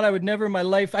stuff I thought I would never in my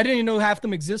life. I didn't even know half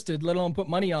them existed, let alone put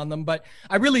money on them. But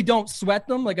I really don't sweat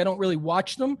them. Like I don't really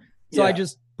watch them, so I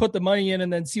just put the money in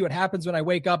and then see what happens when I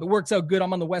wake up. It works out good.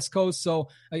 I'm on the West Coast, so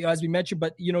as we mentioned,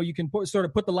 but you can sort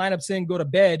of put the lineups in, go to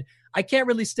bed. I can't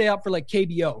really stay up for like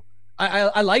KBO.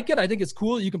 I like it. I think it's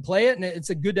cool. You can play it, and it's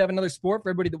good to have another sport for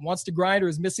everybody that wants to grind or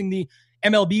is missing the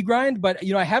MLB grind. But,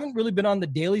 I haven't really been on the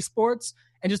daily sports.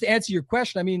 And just to answer your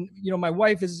question, I mean, my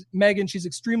wife is Megan. She's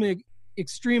extremely,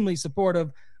 extremely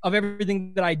supportive of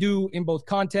everything that I do in both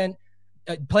content,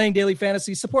 playing daily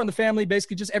fantasy, supporting the family,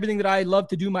 basically just everything that I love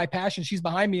to do, my passion. She's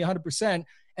behind me 100%.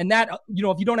 And that,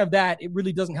 if you don't have that, it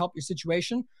really doesn't help your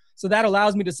situation. So that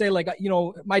allows me to say, like,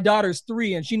 my daughter's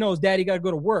 3 and she knows Daddy got to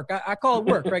go to work. I call it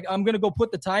work, right? I'm going to go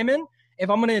put the time in. If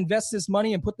I'm going to invest this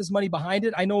money and put this money behind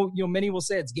it, I know, many will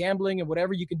say it's gambling and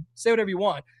whatever. You can say whatever you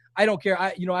want. I don't care.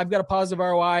 I've got a positive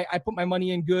ROI. I put my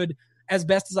money in good as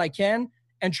best as I can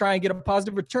and try and get a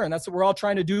positive return. That's what we're all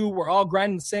trying to do. We're all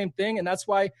grinding the same thing. And that's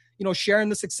why, sharing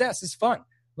the success is fun,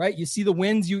 right? You see the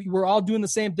wins. We're all doing the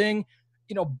same thing.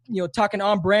 Talking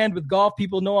on brand with golf.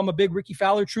 People know I'm a big Ricky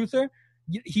Fowler truther.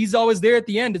 He's always there at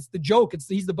the end. It's the joke.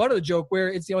 He's the butt of the joke where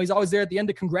it's, he's always there at the end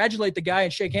to congratulate the guy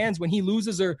and shake hands when he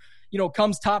loses or,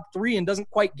 comes top 3 and doesn't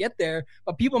quite get there.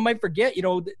 But people might forget,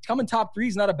 coming top 3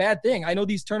 is not a bad thing. I know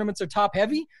these tournaments are top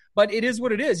heavy, but it is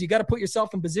what it is. You got to put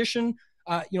yourself in position.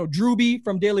 Drewby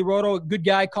from Daily Roto, a good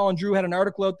guy. Colin Drew had an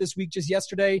article out this week, just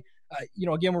yesterday.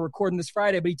 Again, we're recording this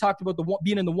Friday, but he talked about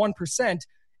being in the 1%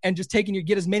 and just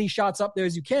get as many shots up there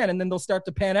as you can. And then they'll start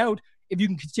to pan out if you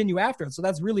can continue after it. So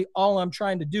that's really all I'm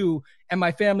trying to do. And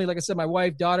my family, like I said, my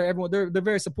wife, daughter, everyone, they're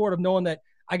very supportive, knowing that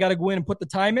I got to go in and put the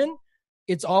time in.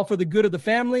 It's all for the good of the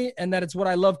family, and that it's what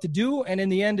I love to do. And in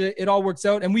the end, it all works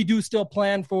out. And we do still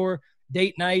plan for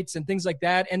date nights and things like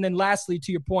that. And then lastly,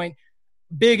 to your point,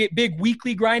 big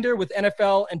weekly grinder with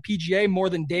NFL and PGA more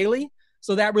than daily.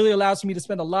 So that really allows me to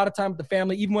spend a lot of time with the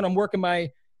family. Even when I'm working my,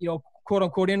 quote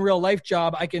unquote, in real life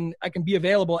job, I can be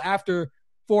available after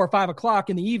 4 or 5 o'clock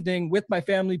in the evening with my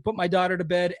family, put my daughter to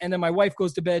bed. And then my wife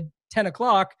goes to bed 10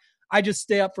 o'clock. I just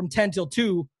stay up from 10 till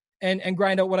 2 and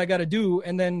grind out what I got to do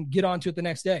and then get on to it the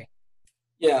next day.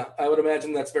 Yeah, I would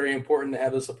imagine that's very important to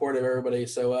have the support of everybody.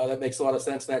 So that makes a lot of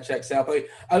sense. And that checks out. But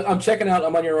I'm checking out.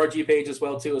 I'm on your RG page as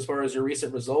well, too, as far as your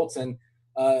recent results. And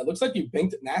it looks like you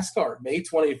banked NASCAR May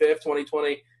 25th,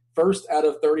 2020, first out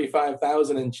of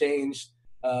 35,000 and change.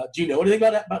 Do you know anything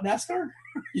about NASCAR?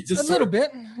 You just a little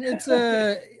bit. It's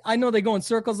I know they go in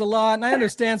circles a lot, and I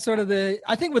understand sort of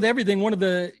I think with everything, one of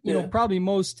the probably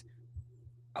most,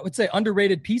 I would say,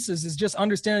 underrated pieces is just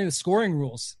understanding the scoring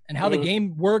rules and how the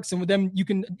game works. And with them, you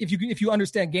can, if you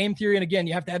understand game theory, and again,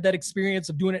 you have to have that experience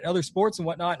of doing it in other sports and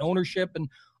whatnot, and ownership and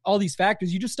all these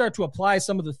factors, you just start to apply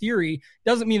some of the theory.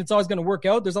 Doesn't mean it's always going to work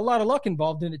out. There's a lot of luck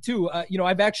involved in it too.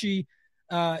 I've actually,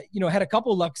 had a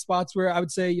couple of luck spots where I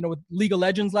would say, with League of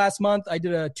Legends last month, I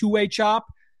did a 2-way chop.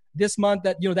 This month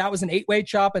that was an 8-way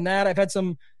chop, and that I've had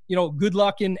some, good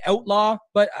luck in Outlaw.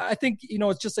 But I think,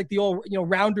 it's just like the old,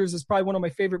 Rounders is probably one of my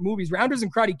favorite movies. Rounders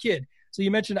and Karate Kid. So you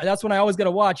mentioned that's when I always got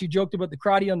to watch. You joked about the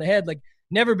karate on the head. Like,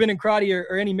 never been in karate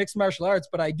or any mixed martial arts,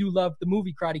 but I do love the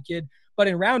movie Karate Kid. But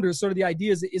in Rounders, sort of the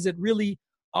idea is it really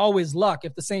always luck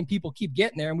if the same people keep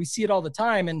getting there? And we see it all the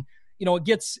time. And, it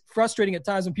gets frustrating at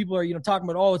times when people are, talking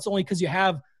about, it's only because you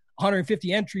have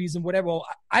 150 entries and whatever. Well,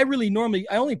 I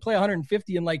only play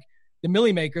 150 in like the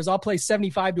Millie Makers. I'll play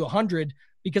 75 to 100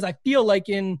 because I feel like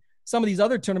in some of these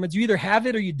other tournaments, you either have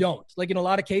it or you don't. Like in a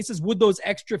lot of cases, would those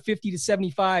extra 50 to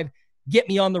 75 get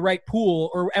me on the right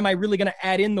pool, or am I really going to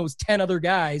add in those 10 other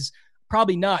guys?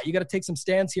 Probably not. You got to take some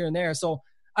stands here and there. So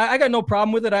I got no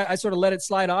problem with it. I sort of let it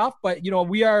slide off, but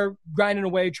we are grinding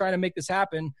away, trying to make this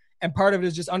happen. And part of it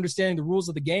is just understanding the rules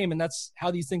of the game. And that's how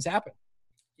these things happen.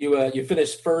 You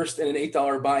finished first in an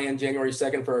 $8 buy-in January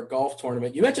 2nd for a golf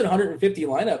tournament. You mentioned 150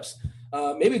 lineups.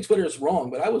 Maybe Twitter is wrong,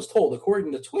 but I was told,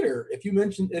 according to Twitter, if you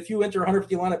enter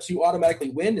 150 lineups, you automatically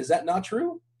win. Is that not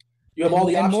true? You have all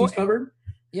the options covered?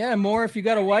 Yeah, more if you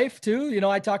got a wife too.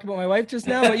 I talked about my wife just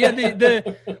now, but yeah,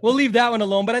 we'll leave that one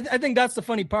alone. But I think that's the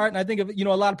funny part. And I think a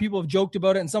lot of people have joked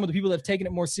about it, and some of the people that have taken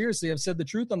it more seriously have said the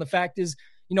truth on the fact is,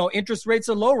 interest rates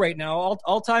are low right now,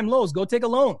 all-time lows. Go take a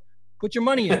loan. Put your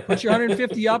money in. Put your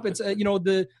 150 up. It's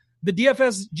the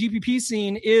DFS GPP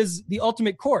scene is the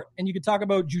ultimate court, and you could talk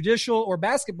about judicial or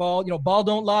basketball. Ball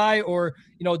don't lie, or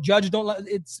judge don't lie.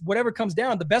 It's whatever comes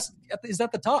down. The best is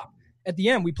at the top. At the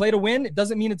end, we play to win. It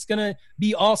doesn't mean it's going to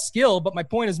be all skill, but my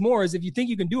point is if you think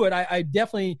you can do it, I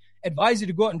definitely advise you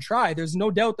to go out and try. There's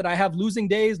no doubt that I have losing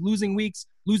days, losing weeks,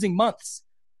 losing months.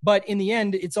 But in the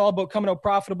end, it's all about coming out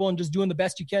profitable and just doing the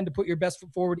best you can to put your best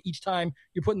foot forward each time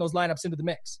you're putting those lineups into the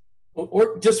mix.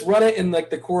 Or just run it in like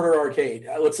the quarter arcade.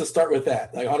 Let's just start with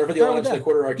that. Like 150 lineups in the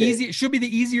quarter arcade. Easy. It should be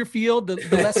the easier field, the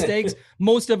less stakes.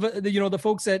 Most of the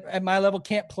folks at my level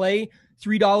can't play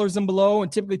 $3 and below,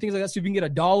 and typically things like that. So if you can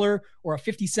get $1 or a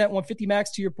 50 cent 150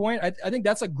 max, to your point, I think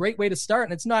that's a great way to start.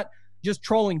 And it's not just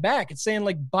trolling back. It's saying,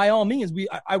 like, by all means,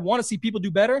 I want to see people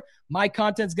do better. My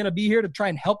content's going to be here to try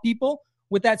and help people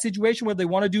with that situation, whether they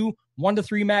want to do 1 to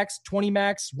 3 max, 20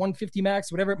 max, 150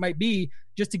 max, whatever it might be,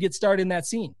 just to get started in that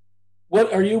scene.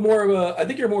 What are you more of I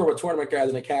think you're more of a tournament guy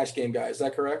than a cash game guy. Is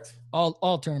that correct?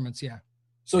 All tournaments, yeah.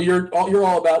 So you're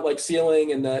all about like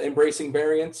ceiling and embracing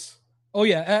variance. Oh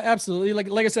yeah, absolutely.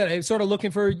 Like I said, I'm sort of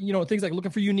looking for, things like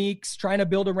looking for uniques, trying to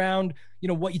build around,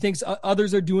 what you think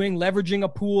others are doing, leveraging a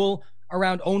pool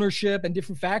around ownership and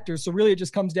different factors. So really it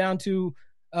just comes down to,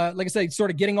 like I said,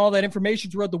 sort of getting all that information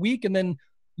throughout the week and then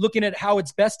looking at how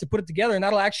it's best to put it together. And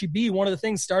that'll actually be one of the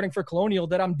things starting for Colonial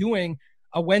that I'm doing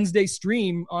a Wednesday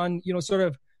stream on, sort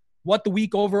of what the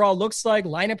week overall looks like,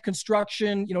 lineup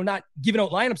construction, not giving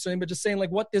out lineups or anything, but just saying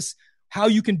like how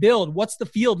you can build, what's the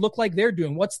field look like they're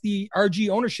doing, what's the RG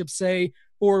ownership say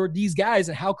for these guys,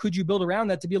 and how could you build around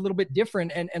that to be a little bit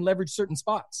different and leverage certain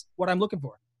spots, what I'm looking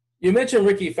for. You mentioned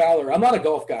Ricky Fowler. I'm not a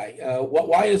golf guy.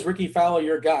 Why is Ricky Fowler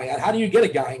your guy? How do you get a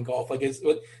guy in golf? Like,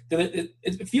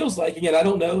 it feels like, again, I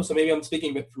don't know, so maybe I'm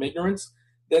speaking from ignorance,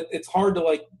 that it's hard to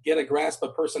like get a grasp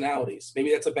of personalities.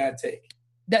 Maybe that's a bad take.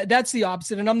 That's the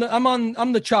opposite. And I'm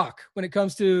the chalk when it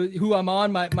comes to who I'm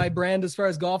on, my brand as far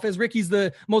as golf is. Ricky's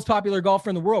the most popular golfer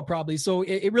in the world, probably. So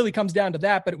it really comes down to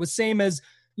that. But it was same as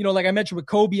like I mentioned with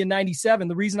Kobe in 97,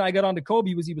 the reason I got onto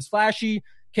Kobe was he was flashy,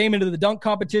 came into the dunk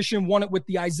competition, won it with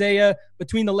the Isaiah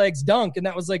between the legs dunk. And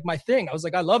that was like my thing. I was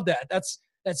like, I love that. That's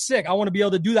sick. I want to be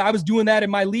able to do that. I was doing that in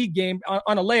my league game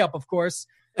on a layup, of course,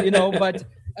 but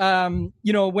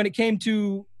when it came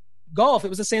to golf, it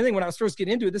was the same thing when I was first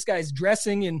getting into it. This guy's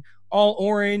dressing in all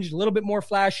orange, a little bit more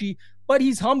flashy, but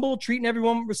he's humble, treating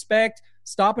everyone with respect,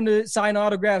 stopping to sign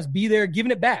autographs, be there,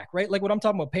 giving it back, right? Like what I'm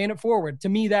talking about, paying it forward. To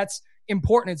me, that's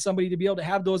important in somebody to be able to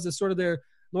have those as sort of their,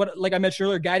 like I mentioned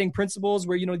earlier, guiding principles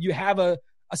where, you have a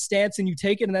stance and you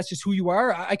take it and that's just who you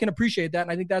are. I can appreciate that.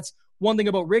 And I think that's one thing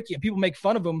about Ricky. And people make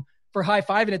fun of him for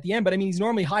high-fiving at the end, but I mean, he's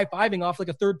normally high-fiving off like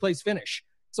a third place finish.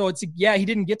 So it's, he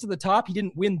didn't get to the top. He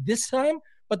didn't win this time,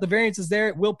 but the variance is there.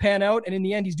 It will pan out. And in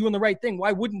the end, he's doing the right thing.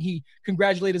 Why wouldn't he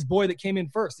congratulate his boy that came in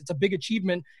first? It's a big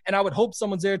achievement. And I would hope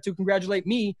someone's there to congratulate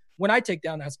me when I take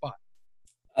down that spot.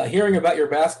 Hearing about your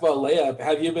basketball layup,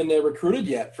 have you been recruited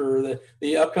yet for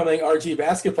the upcoming RG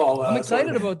basketball? I'm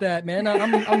excited about that, man.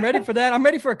 I'm ready for that. I'm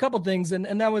ready for a couple things.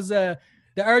 And that was the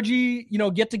RG,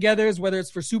 get-togethers, whether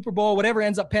it's for Super Bowl, whatever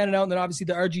ends up panning out, and then obviously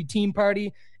the RG team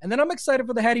party. And then I'm excited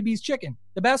for the Hattie B's chicken.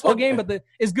 The basketball game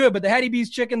is good, but the Hattie B's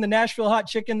chicken, the Nashville hot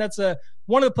chicken, that's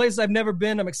one of the places I've never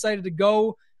been. I'm excited to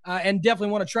go and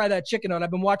definitely want to try that chicken out.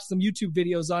 I've been watching some YouTube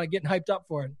videos on it, getting hyped up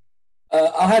for it.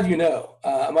 I'll have you know,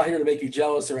 I'm not here to make you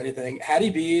jealous or anything. Hattie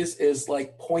B's is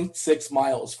like 0.6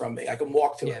 miles from me. I can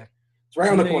walk to it. It's right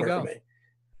on the corner for me.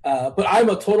 But I'm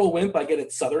a total wimp. I get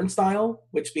it Southern style,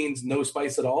 which means no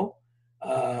spice at all.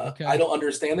 I don't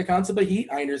understand the concept of heat.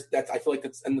 I understand that. I feel like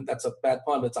that's a bad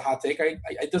pun, but it's a hot take. I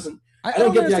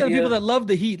don't get the idea. People that love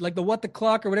the heat, like the what the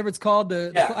clock or whatever it's called.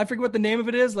 I forget what the name of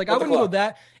it is. Like I wouldn't go with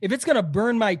that. If it's gonna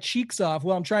burn my cheeks off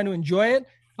while I'm trying to enjoy it,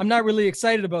 I'm not really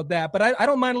excited about that. But I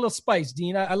don't mind a little spice,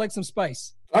 Dean. I like some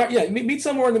spice. All right, yeah, meet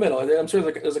somewhere in the middle. I'm sure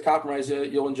there's a compromise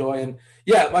you'll enjoy. And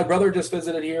yeah, my brother just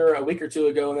visited here a week or two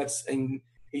ago, and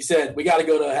he said, we got to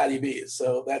go to Hattie B's.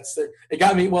 So it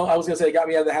got me. Well, I was going to say it got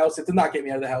me out of the house. It did not get me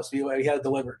out of the house. We had it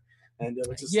delivered. And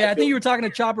I think you were talking to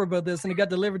Chopper about this, and it got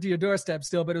delivered to your doorstep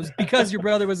still, but it was because your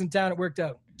brother was in town. It worked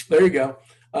out. There you go.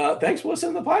 Thanks for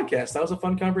listening to the podcast. That was a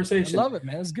fun conversation. I love it,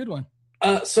 man. It was a good one.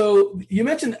 So you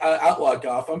mentioned Outlaw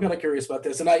Golf. I'm kind of curious about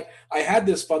this. And I had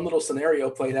this fun little scenario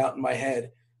played out in my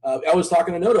head. I was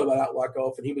talking to Noto about Outlaw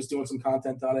Golf, and he was doing some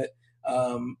content on it.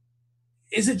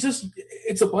 Is it just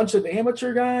it's a bunch of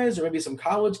amateur guys or maybe some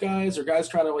college guys or guys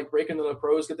trying to break into the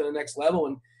pros, get to the next level?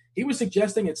 And he was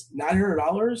suggesting it's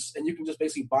 $900 and you can just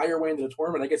basically buy your way into the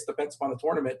tournament. I guess it depends upon the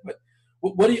tournament. But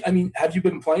what do you have you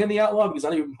been playing the Outlaw? Because I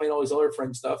know you've been playing all these other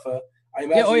fringe stuff. I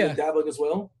imagine you've been dabbling as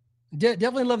well.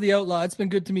 Definitely love the Outlaw. It's been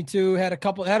good to me too. Had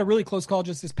a really close call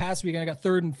just this past week. I got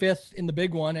 3rd and 5th in the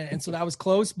big one. And so that was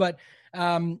close, but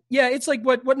it's like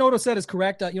what Noto said is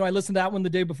correct. I listened to that one the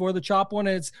day before the Chop one,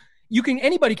 and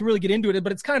anybody can really get into it,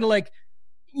 but it's kind of like,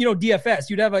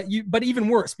 DFS. But even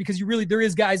worse because there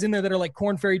is guys in there that are like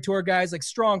Korn Ferry Tour guys, like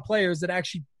strong players that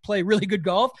actually play really good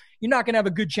golf. You're not going to have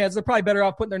a good chance. They're probably better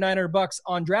off putting their $900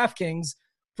 on DraftKings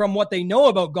from what they know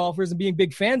about golfers and being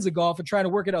big fans of golf and trying to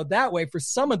work it out that way for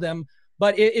some of them.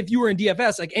 But if you were in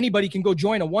DFS, like anybody can go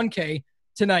join a 1K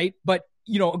tonight, but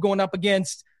going up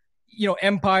against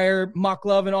Empire, Mock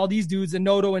Love, and all these dudes, and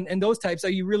Noto, and those types, are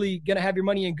you really going to have your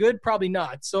money in good? Probably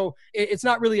not. So it's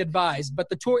not really advised. But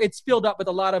the tour, it's filled up with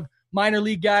a lot of minor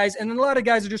league guys, and then a lot of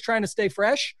guys are just trying to stay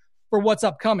fresh for what's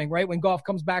upcoming, right? When golf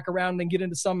comes back around and get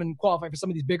into some and qualify for some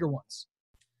of these bigger ones.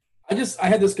 I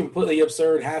had this completely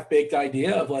absurd, half-baked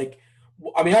idea of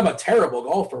I'm a terrible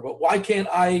golfer, but why can't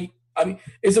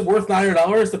is it worth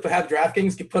 $900 to have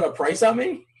DraftKings put a price on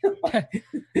me? If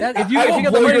you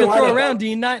got the money to throw around,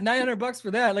 Dean, $900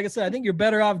 for that. Like I said, I think you're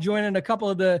better off joining a couple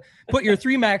of put your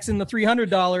 3 max in the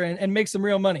 $300 and make some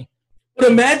real money. But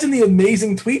imagine the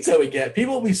amazing tweets I would get.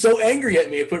 People will be so angry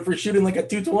at me for shooting like a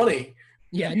 220.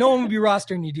 Yeah, no one would be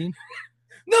rostering you, Dean.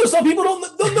 No, some people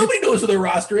nobody knows who they're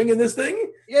rostering in this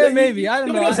thing. Yeah, maybe. I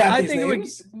don't know. I think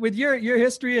with your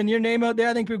history and your name out there,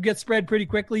 I think it would get spread pretty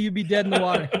quickly. You'd be dead in the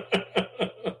water.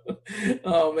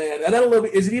 Oh man. And I don't know,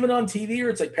 is it even on TV or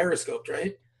it's like Periscoped,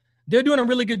 right? They're doing a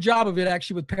really good job of it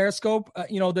actually with Periscope.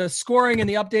 The scoring and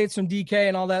the updates from DK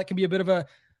and all that can be a bit of a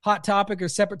hot topic or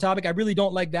separate topic. I really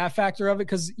don't like that factor of it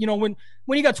because, when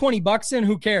you got $20 in,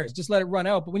 who cares? Just let it run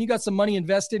out. But when you got some money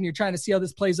invested and you're trying to see how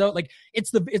this plays out,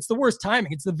 it's the worst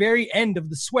timing. It's the very end of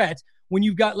the sweat when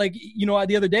you've got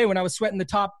the other day when I was sweating the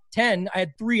top 10, I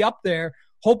had 3 up there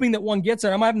hoping that one gets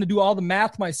there. I'm having to do all the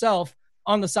math myself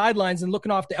on the sidelines and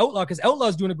looking off the Outlaw because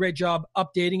Outlaw's doing a great job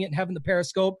updating it and having the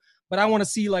Periscope. But I want to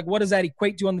see what does that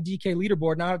equate to on the DK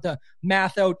leaderboard. Now I have to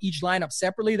math out each lineup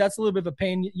separately. That's a little bit of a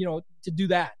pain, to do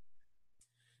that.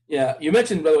 Yeah, you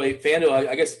mentioned, by the way, FanDuel.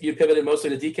 I guess you pivoted mostly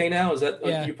to DK now. Is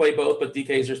that you play both, but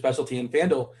DK is your specialty in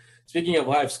FanDuel? Speaking of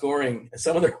live scoring,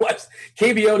 some of their lives,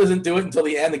 KBO doesn't do it until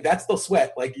the end. Like, that's the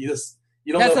sweat. Like you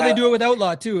don't. That's how they do it with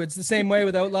Outlaw too. It's the same way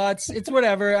with Outlaw. It's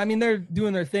whatever. I mean, they're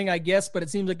doing their thing, I guess, but it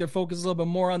seems like their focus is a little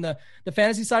bit more on the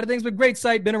fantasy side of things. But great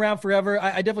site, been around forever.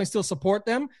 I definitely still support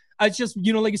them. It's just,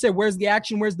 like you said, where's the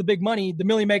action? Where's the big money? The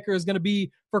Millie Maker is going to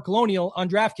be for Colonial on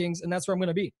DraftKings, and that's where I'm going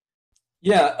to be.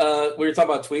 Yeah, we were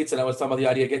talking about tweets, and I was talking about the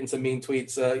idea of getting some mean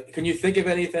tweets. Can you think of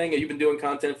anything? You've been doing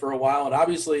content for a while, and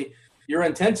obviously your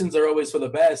intentions are always for the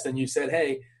best. And you said,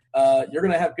 hey, you're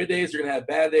going to have good days, you're going to have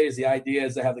bad days. The idea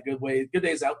is to have the good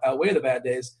days outweigh the bad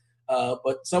days.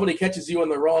 But somebody catches you on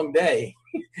the wrong day.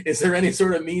 Is there any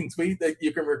sort of mean tweet that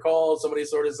you can recall? Somebody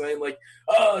sort of saying like,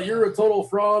 "Oh, you're a total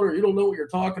fraud," or "You don't know what you're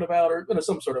talking about," or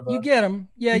some sort of. You get them,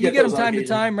 yeah. You get them time to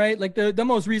time, right? Like the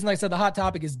most reason I said the hot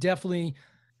topic is definitely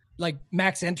like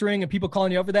max entering and people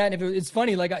calling you over that. And if it's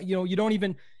funny, like you don't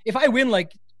even if I win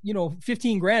like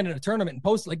 15 grand in a tournament and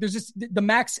post, like there's just the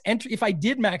max entry. If I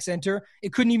did max enter,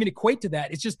 it couldn't even equate to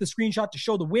that. It's just the screenshot to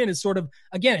show the win is sort of,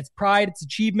 again, it's pride, it's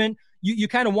achievement. You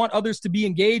kind of want others to be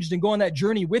engaged and go on that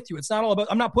journey with you. It's not all about,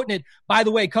 I'm not putting it, by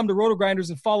the way, come to Roto-Grinders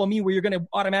and follow me where you're going to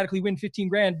automatically win 15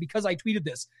 grand because I tweeted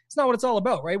this. It's not what it's all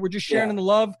about, right? We're just sharing in the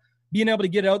love, being able to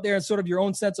get out there and sort of your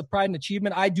own sense of pride and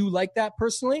achievement. I do like that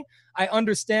personally. I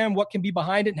understand what can be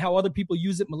behind it and how other people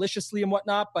use it maliciously and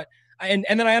whatnot. But and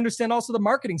then I understand also the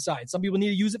marketing side. Some people need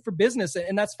to use it for business,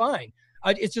 and that's fine.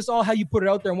 It's just all how you put it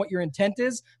out there and what your intent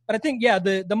is. But I think,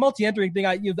 the multi-entering thing,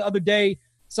 the other day,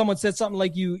 someone said something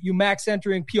like you max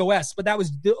entering POS, but that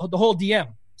was the whole DM.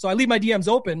 So I leave my DMs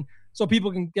open so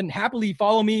people can happily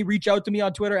follow me, reach out to me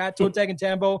on Twitter at Toe Tag and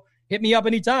Tambo. Hit me up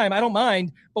anytime. I don't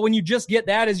mind. But when you just get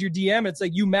that as your DM, it's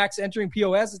like you max entering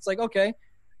POS. It's like, okay,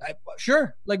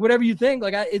 sure. Like whatever you think.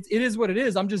 Like it is what it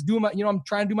is. I'm just doing I'm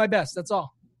trying to do my best. That's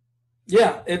all.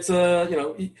 Yeah. It's,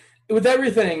 with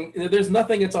everything, there's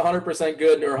nothing it's 100%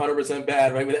 good or 100%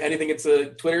 bad, right? With anything,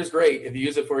 Twitter's great if you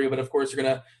use it for you. But of course, you're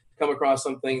going to come across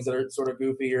some things that are sort of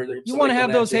goofy or you want to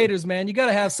have those haters, man. You got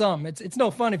to have some. It's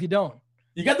no fun if you don't.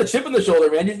 You got the chip in the shoulder,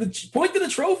 man. You point to the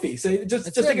trophy. Say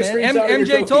just take a screenshot.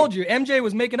 MJ told you. MJ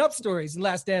was making up stories in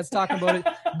Last Dance, talking about it,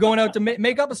 going out to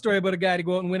make up a story about a guy to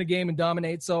go out and win a game and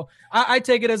dominate. So I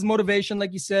take it as motivation,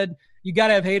 like you said. You got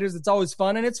to have haters. It's always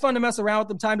fun, and it's fun to mess around with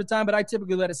them time to time. But I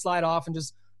typically let it slide off and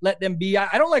just let them be.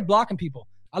 I don't like blocking people.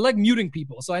 I like muting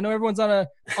people. So I know everyone's on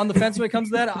the fence when it comes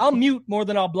to that. I'll mute more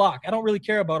than I'll block. I don't really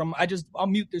care about them. I'll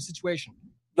mute their situation.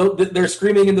 They're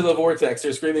screaming into the vortex.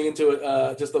 They're screaming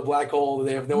into just a black hole.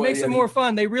 They have no idea. Makes it more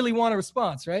fun. They really want a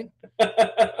response, right?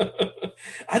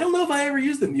 I don't know if I ever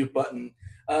used the mute button.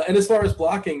 And as far as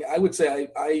blocking, I would say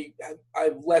I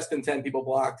have less than 10 people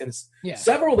blocked. And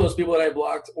several of those people that I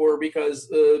blocked were because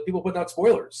people putting out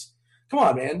spoilers. Come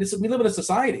on, man. We live in a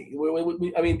society.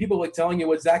 I mean, people like telling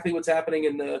you exactly what's happening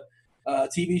in the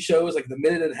TV shows, like the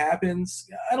minute it happens.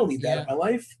 I don't need that in my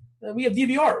life. We have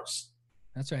DVRs.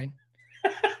 That's right.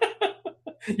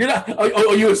 You're not.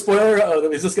 Are you a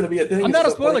spoiler? Is this going to be a thing? I'm not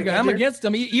a spoiler guy. I'm against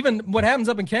them. Even what happens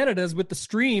up in Canada is with the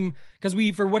stream, because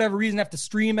we, for whatever reason, have to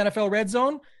stream NFL Red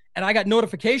Zone, and I got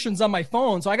notifications on my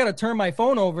phone, so I got to turn my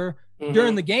phone over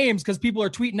during the games because people are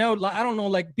tweeting out. I don't know,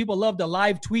 like people love to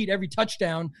live tweet every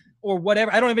touchdown or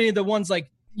whatever. I don't have any of the ones like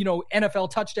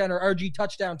NFL touchdown or RG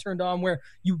touchdown turned on where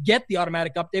you get the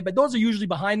automatic update, but those are usually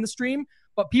behind the stream.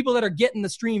 But people that are getting the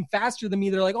stream faster than me,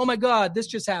 they're like, "Oh my God, this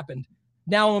just happened."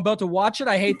 Now I'm about to watch it.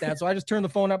 I hate that. So I just turn the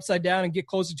phone upside down and get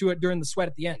closer to it during the sweat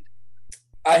at the end.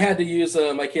 I had to use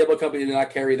my cable company did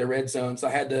not carry the Red Zone. So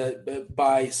I had to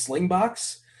buy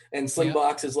Slingbox. And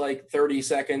Slingbox is like 30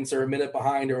 seconds or a minute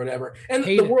behind or whatever. And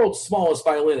the world's smallest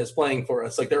violin is playing for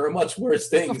us. Like there are much worse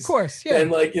things. Of course, yeah. And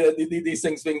like these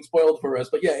things being spoiled for us.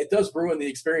 But yeah, it does ruin the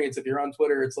experience. If you're on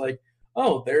Twitter, it's like,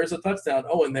 oh, there's a touchdown.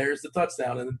 Oh, and there's the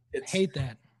touchdown. And I hate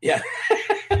that. Yeah.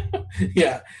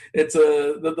 Yeah, it's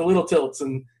the little tilts,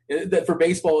 and that for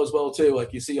baseball as well too.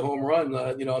 Like you see a home run,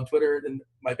 on Twitter, and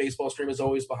my baseball stream is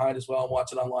always behind as well. I'm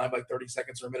watching online by 30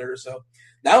 seconds or a minute or so.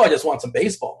 Now I just want some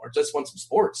baseball or just want some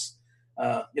sports.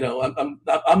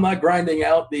 I'm not grinding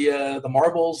out the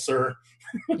marbles or.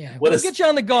 Yeah, we'll get you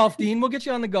on the golf, Dean. We'll get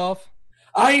you on the golf.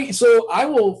 I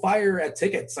will fire at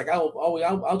tickets. Like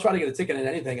I'll try to get a ticket at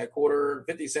anything, a quarter,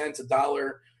 50 cents,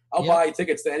 $1. I'll buy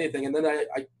tickets to anything, and then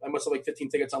I must have like 15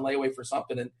 tickets on layaway for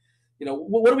something. And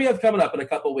what do we have coming up in a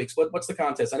couple of weeks? What's the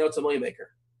contest? I know it's a Millie Maker.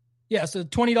 Yeah, so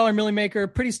 $20 Millie Maker,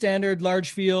 pretty standard,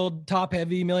 large field, top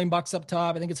heavy, $1 million up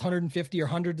top. I think it's 150 or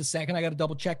 100 to second. I got to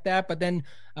double check that. But then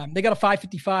they got a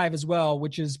 555 as well,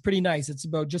 which is pretty nice. It's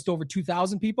about just over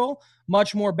 2,000 people,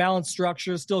 much more balanced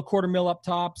structure, still $250,000 up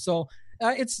top. So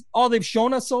It's all they've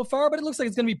shown us so far, but it looks like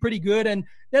it's going to be pretty good. And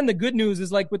then the good news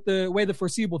is, like, with the way the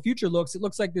foreseeable future looks, it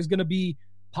looks like there's going to be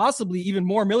possibly even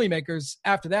more Millie Makers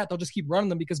after that. They'll just keep running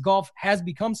them because golf has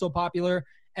become so popular,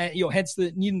 and hence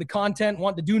the needing the content,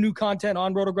 wanting to do new content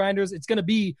on Roto Grinders. It's going to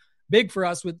be big for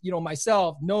us with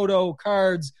myself, Noto,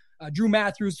 Cards, Drew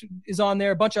Matthews is on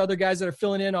there, a bunch of other guys that are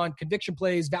filling in on conviction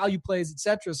plays, value plays,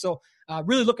 etc. So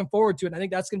really looking forward to it. And I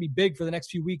think that's going to be big for the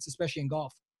next few weeks, especially in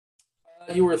golf.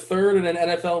 You were third in an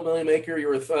NFL Millie Maker. You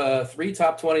were 3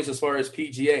 top 20s as far as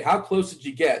PGA. How close did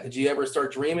you get? Did you ever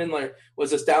start dreaming? Like,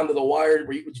 was this down to the wire?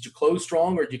 Did you close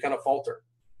strong, or did you kind of falter?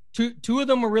 Two of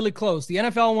them were really close. The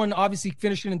NFL one, obviously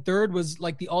finishing in third, was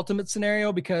like the ultimate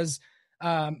scenario because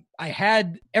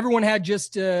everyone had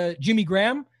just Jimmy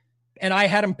Graham, and I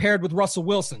had him paired with Russell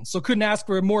Wilson. So couldn't ask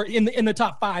for a more in the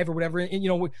top 5 or whatever.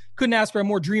 And, couldn't ask for a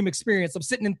more dream experience. I'm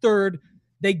sitting in third.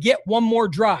 They get one more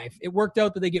drive. It worked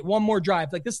out that they get one more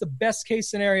drive. Like, this is the best case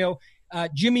scenario.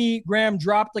 Jimmy Graham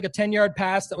dropped like a 10-yard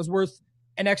pass that was worth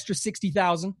an extra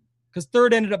 $60,000 because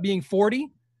third ended up being 40.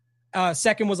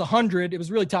 Second was 100. It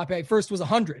was really top 8. First was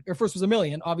 100, or first was $1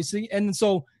 million, obviously. And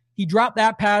so he dropped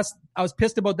that pass. I was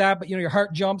pissed about that, but your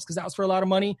heart jumps because that was for a lot of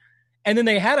money. And then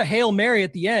they had a Hail Mary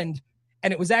at the end,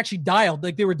 and it was actually dialed.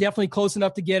 Like, they were definitely close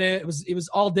enough to get it. It was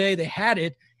all day. They had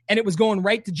it, and it was going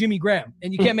right to Jimmy Graham.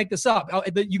 And you can't make this up.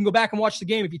 You can go back and watch the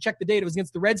game. If you check the date, it was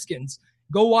against the Redskins.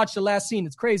 Go watch the last scene.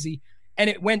 It's crazy. And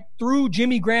it went through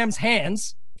Jimmy Graham's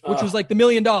hands, which was like the $1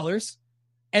 million.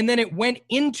 And then it went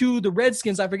into the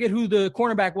Redskins. I forget who the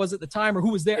cornerback was at the time or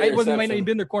who was there. It might not even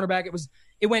been their cornerback.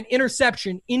 It went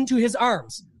interception into his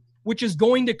arms, which is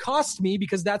going to cost me,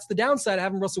 because that's the downside of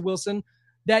having Russell Wilson,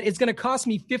 that it's going to cost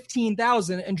me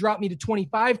 $15,000 and drop me to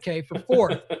 $25K for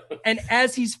fourth. And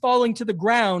as he's falling to the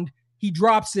ground, he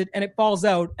drops it and it falls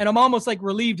out. And I'm almost like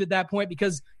relieved at that point,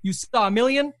 because you saw $1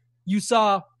 million, you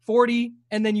saw 40,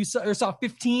 and then you saw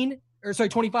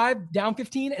 25, down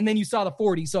 15, and then you saw the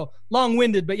 40. So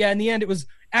long-winded, but yeah, in the end, it was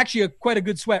actually quite a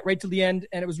good sweat right to like the end,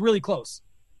 and it was really close.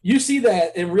 You see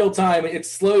that in real time. It's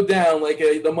slowed down. Like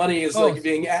the money is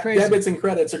being debits and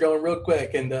credits are going real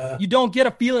quick. And you don't get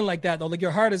a feeling like that though. Like, your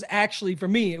heart is actually, for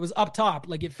me, it was up top.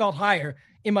 Like, it felt higher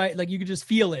in my, like, you could just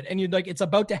feel it. And you're like, it's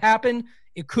about to happen.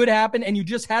 It could happen. And you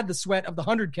just had the sweat of the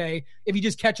 100K. If he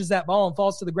just catches that ball and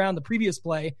falls to the ground the previous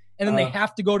play, and then they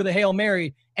have to go to the Hail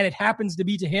Mary, and it happens to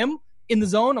be to him in the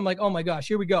zone. I'm like, oh my gosh,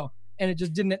 here we go. And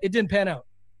it didn't pan out.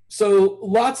 So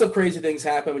lots of crazy things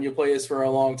happen when you play this for a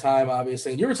long time,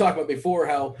 obviously. And you were talking about before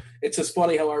how it's just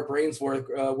funny how our brains work.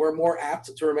 We're more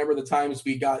apt to remember the times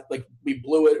we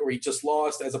blew it or we just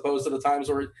lost, as opposed to the times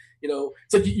where,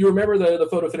 it's like you remember the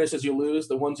photo finishes you lose,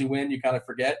 the ones you win, you kind of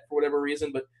forget for whatever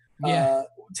reason. But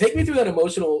take me through that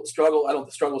emotional struggle. I don't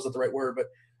think struggle is not the right word,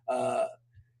 but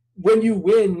when you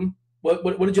win, what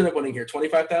did you end up winning here?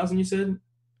 25,000, you said?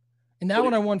 And that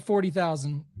one I won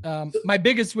 40,000. My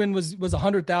biggest win was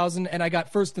 100,000, and I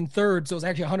got first and third, so it was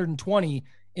actually 120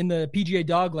 in the PGA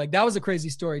dog leg. That was a crazy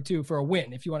story too for a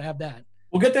win, if you want to have that.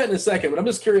 We'll get that in a second, but I'm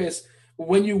just curious,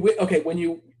 when you win, okay, when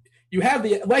you have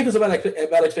the life is about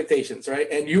expectations, right?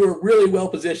 And you were really well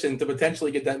positioned to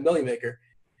potentially get that Millie Maker,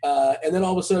 and then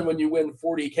all of a sudden when you win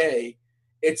 40K,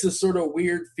 it's this sort of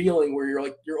weird feeling where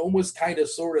you're almost kind of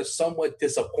sort of somewhat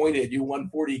disappointed you won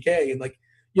 40K, and like,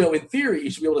 in theory,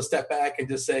 you should be able to step back and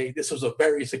just say, this was a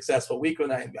very successful week,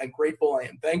 and I'm grateful, I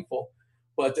am thankful.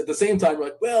 But at the same time, you're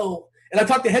like, well, and I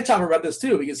talked to Head Chopper about this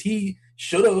too, because he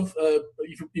should have,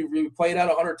 if you played out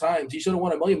 100 times, he should have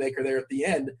won a Millie Maker there at the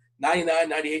end,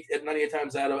 98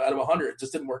 times out of 100. It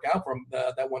just didn't work out for him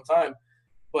that one time.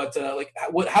 But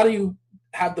how do you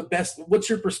have the best, what's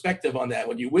your perspective on that?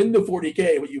 When you win the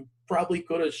 40K, but you probably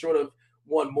could have sort of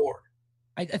won more.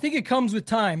 I think it comes with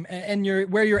time and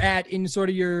where you're at in sort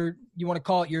of you want to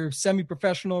call it your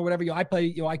semi-professional or whatever. I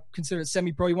play, I consider it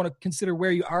semi-pro. You want to consider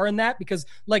where you are in that, because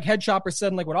like Head Chopper said,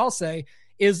 and like what I'll say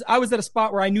is I was at a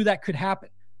spot where I knew that could happen.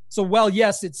 So, well,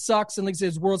 yes, it sucks. And like I said,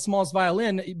 it's world's smallest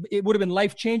violin. It would have been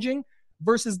life-changing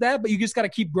versus that, but you just got to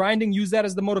keep grinding. Use that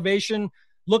as the motivation.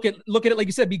 Look at it. Like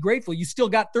you said, be grateful. You still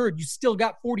got third. You still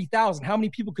got 40,000. How many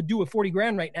people could do with 40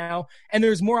 grand right now? And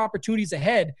there's more opportunities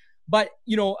ahead. But,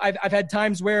 I've had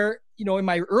times where, in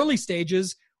my early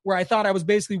stages where I thought I was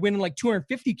basically winning like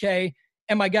 250K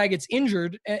and my guy gets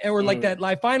injured, or like that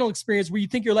live final experience where you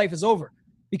think your life is over,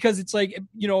 because it's like,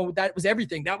 that was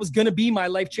everything. That was going to be my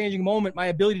life-changing moment, my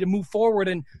ability to move forward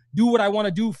and do what I want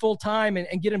to do full time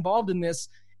and get involved in this.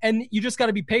 And you just got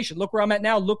to be patient. Look where I'm at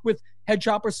now. Look with Head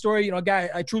Chopper's story, a guy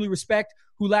I truly respect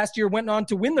who last year went on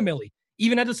to win the Millie,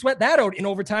 even had to sweat that out in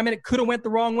overtime, and it could have went the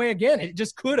wrong way again. It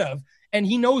just could have. And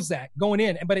he knows that going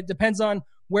in, but it depends on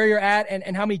where you're at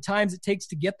and how many times it takes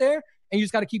to get there. and you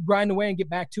just got to keep grinding away and get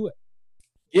back to it.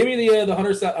 Give me the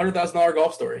 $100,000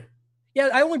 golf story. Yeah,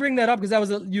 I only bring that up because that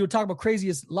was you were talking about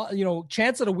craziest,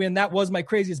 chance of a win. That was my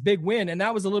craziest big win, and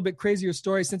that was a little bit crazier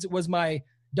story since it was my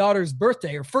daughter's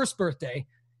birthday, or first birthday,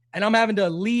 and I'm having to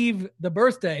leave the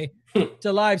birthday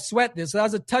to live sweat this. So that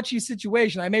was a touchy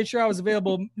situation. I made sure I was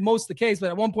available most of the case, but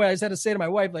at one point I just had to say to my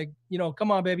wife, like,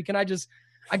 come on, baby,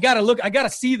 I gotta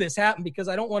see this happen, because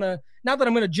I don't want to. Not that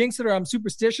I'm going to jinx it or I'm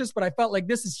superstitious, but I felt like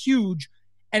this is huge,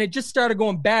 and it just started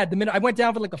going bad the minute I went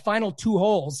down for like the final 2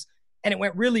 holes. And it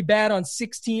went really bad on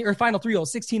 16 or final 3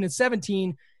 holes, 16 and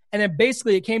 17. And then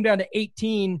basically it came down to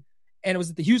 18, and it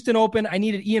was at the Houston Open. I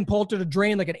needed Ian Poulter to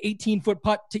drain like an 18-foot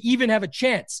putt to even have a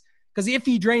chance. Because if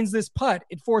he drains this putt,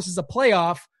 it forces a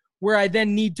playoff where I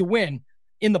then need to win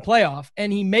in the playoff.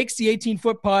 And he makes the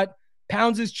 18-foot putt,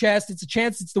 pounds his chest. It's a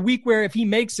chance. It's the week where if he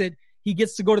makes it, he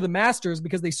gets to go to the Masters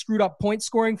because they screwed up point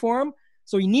scoring for him.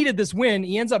 So he needed this win.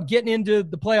 He ends up getting into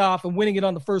the playoff and winning it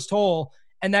on the first hole.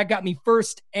 And that got me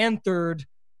first and third.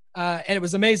 And it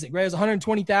was amazing, right? It was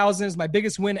 120,000. It's my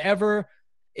biggest win ever.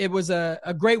 It was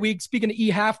a great week. Speaking to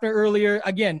E. Hafner earlier,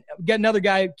 again, get another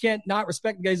guy, can't not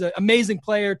respect the guy. He's an amazing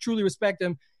player, truly respect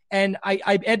him. And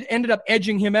I ended up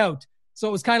edging him out. So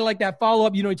it was kind of like that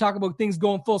follow-up, you talk about things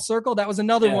going full circle. That was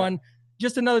another one.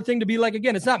 Just another thing to be like,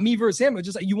 again, it's not me versus him. It's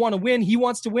just like, you want to win. He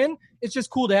wants to win. It's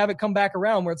just cool to have it come back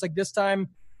around where it's like, this time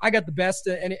I got the best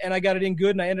and I got it in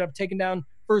good. And I ended up taking down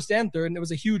first and third, and it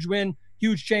was a huge win,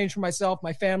 huge change for myself,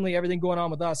 my family, everything going on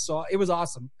with us. So it was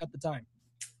awesome at the time.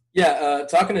 Yeah,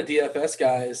 talking to DFS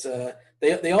guys,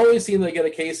 they always seem to get a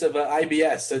case of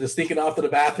IBS, so just sneaking off to the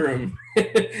bathroom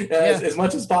as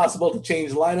much as possible to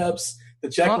change lineups, to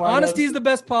check lineups. Honesty is the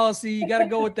best policy. You got to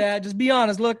go with that. Just be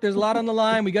honest. Look, there's a lot on the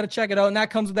line. We got to check it out, and that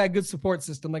comes with that good support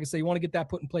system. Like I say, you want to get that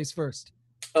put in place first.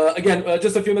 Again,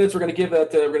 just a few minutes. We're going to give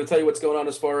that. We're going to tell you what's going on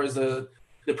as far as the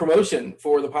promotion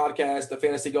for the podcast, the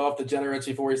Fantasy Golf Degenerates.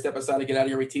 Before we step aside and get out of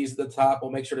here, we tease at the top.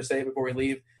 We'll make sure to say it before we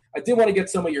leave. I did want to get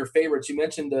some of your favorites. You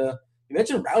mentioned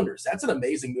Rounders. That's an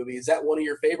amazing movie. Is that one of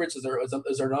your favorites? Is there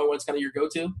another one that's kind of your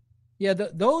go-to? Yeah,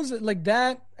 those like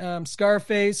that,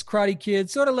 Scarface, Karate Kid,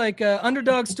 sort of like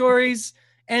underdog stories,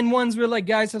 and ones where like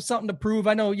guys have something to prove.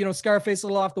 I know, Scarface a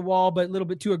little off the wall, but a little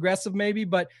bit too aggressive maybe.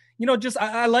 But, just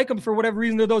I like them for whatever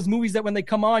reason. They're those movies that when they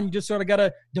come on, you just sort of got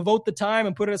to devote the time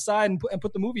and put it aside and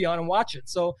put the movie on and watch it.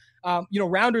 So,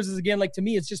 Rounders is, again, like to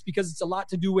me, it's just because it's a lot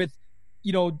to do with,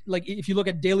 like if you look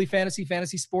at daily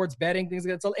fantasy sports, betting, things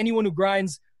like that. So anyone who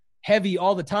grinds heavy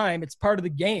all the time, it's part of the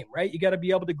game, right? You got to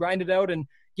be able to grind it out and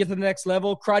get to the next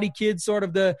level. Karate Kid, sort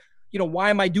of the,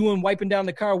 why am I wiping down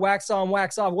the car, wax on,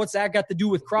 wax off? What's that got to do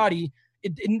with karate?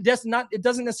 It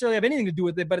doesn't necessarily have anything to do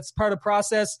with it, but it's part of the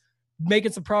process,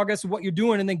 making some progress with what you're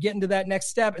doing and then getting to that next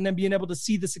step and then being able to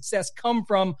see the success come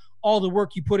from all the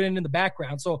work you put in the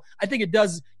background. So I think it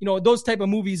does, those type of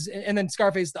movies, and then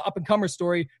Scarface, the up-and-comer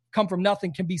story, come from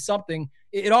nothing, can be something.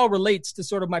 It all relates to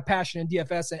sort of my passion in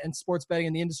DFS and sports betting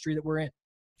in the industry that we're in.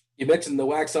 You mentioned the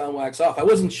wax on, wax off. I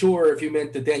wasn't sure if you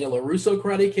meant the Daniel LaRusso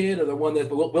Karate Kid or the one that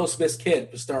Will Smith's kid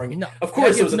was starring in. No, of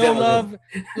course, it was no love.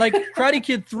 Like Karate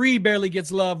Kid 3 barely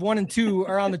gets love. 1 and 2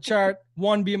 are on the chart.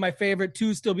 1 being my favorite,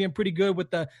 2 still being pretty good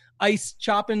with the ice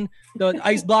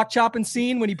block chopping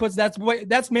scene when he puts that's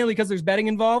mainly because there's betting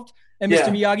involved. And Mr.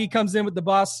 Miyagi comes in with the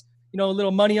boss, a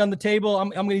little money on the table.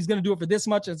 He's going to do it for this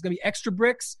much. And it's going to be extra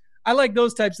bricks. I like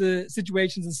those types of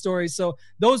situations and stories. So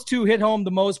those 2 hit home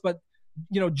the most, but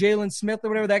Jalen Smith or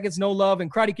whatever, that gets no love.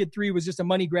 And Karate Kid 3 was just a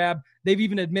money grab. They've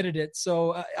even admitted it.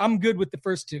 So I'm good with the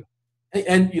first 2.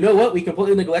 And you know what? We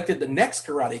completely neglected the next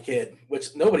Karate Kid,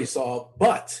 which nobody saw,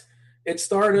 but it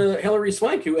starred Hilary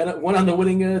Swank, who went on to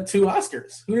winning 2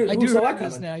 Oscars. Who saw that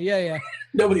coming? Now. Yeah.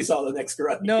 Nobody saw the next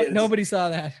Karate Kid. Nobody saw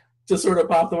that. Just sort of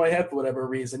popped in my head for whatever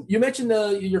reason. You mentioned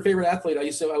your favorite athlete. I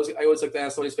always like to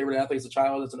ask somebody's favorite athlete as a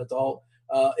child, as an adult.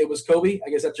 It was Kobe. I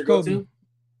guess that's your go-to.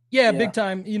 Yeah, big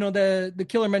time. The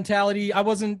killer mentality. I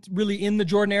wasn't really in the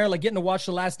Jordan era. Like getting to watch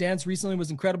The Last Dance recently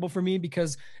was incredible for me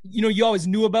because, you always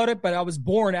knew about it, but I was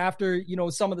born after,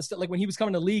 some of the stuff. Like when he was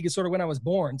coming to league is sort of when I was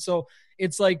born. So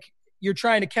it's like you're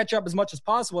trying to catch up as much as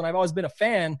possible. And I've always been a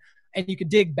fan, and you could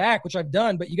dig back, which I've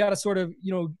done, but you got to sort of,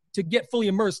 to get fully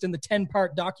immersed in the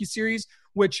 10-part docuseries,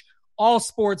 which all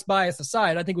sports bias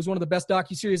aside, I think was one of the best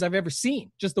docuseries I've ever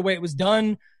seen. Just the way it was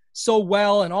done so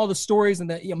well, and all the stories and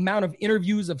the amount of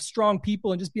interviews of strong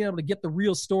people and just being able to get the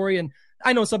real story. And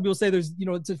I know some people say there's,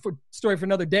 it's a story for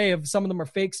another day of some of them are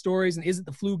fake stories. And is it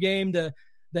the flu game, the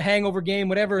hangover game,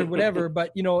 whatever,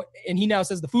 but and he now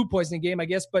says the food poisoning game, I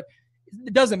guess, but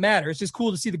it doesn't matter. It's just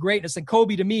cool to see the greatness. And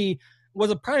Kobe to me was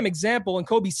a prime example. And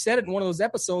Kobe said it in one of those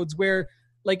episodes where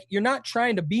like you're not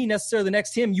trying to be necessarily the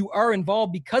next him. You are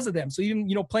involved because of them. So even,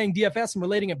 playing DFS and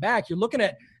relating it back, you're looking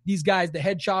at these guys, the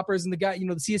head choppers and the guy, the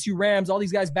CSU Rams, all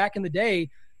these guys back in the day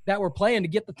that were playing to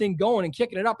get the thing going and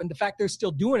kicking it up. And the fact they're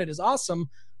still doing it is awesome.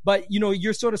 But,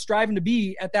 you're sort of striving to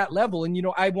be at that level. And,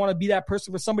 I want to be that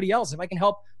person for somebody else. If I can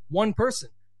help one person,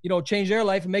 change their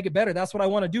life and make it better, that's what I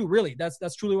want to do. Really.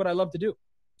 That's truly what I love to do.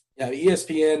 Yeah.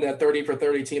 ESPN, that 30 for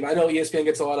 30 team. I know ESPN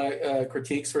gets a lot of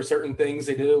critiques for certain things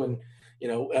they do. And,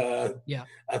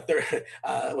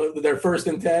 their first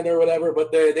and 10 or whatever,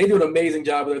 but they do an amazing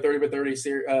job with their 30 for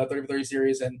 30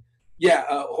 series. And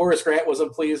Horace Grant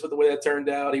wasn't pleased with the way that turned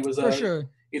out. He was, for sure.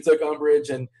 He took umbrage,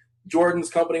 and Jordan's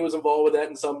company was involved with that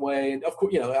in some way. And of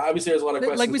course, obviously there's a lot of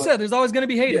questions. Like we said, there's always going to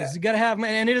be haters. Yeah. You got to have,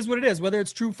 and it is what it is. Whether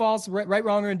it's true, false, right,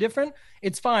 wrong, or indifferent,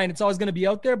 it's fine. It's always going to be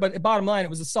out there. But bottom line, it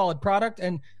was a solid product,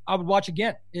 and I would watch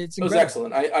again. It was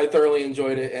excellent. I thoroughly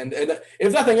enjoyed it. And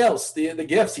if nothing else, the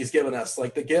gifts he's given us,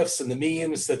 like the gifts and the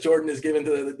memes that Jordan has given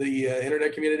to the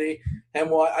internet community.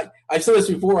 And I've said this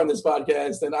before on this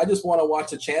podcast, and I just want to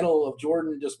watch a channel of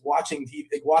Jordan just watching TV,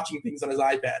 watching things on his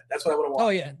iPad. That's what I want to watch. Oh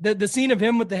yeah, the scene of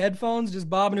him with the headphones, just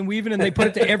bobbing and weaving, and they put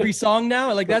it to every song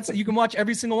now. Like you can watch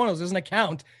every single one of those. There's an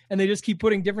account, and they just keep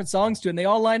putting different songs to it, and they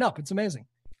all line up. It's amazing.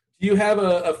 Do you have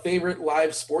a favorite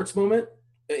live sports moment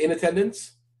in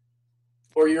attendance,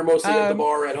 or you're mostly at the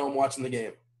bar at home watching the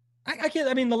game? I can't.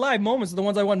 I mean, the live moments are the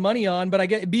ones I won money on, but I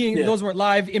get those weren't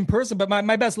live in person. But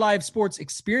my best live sports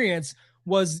experience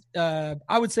was,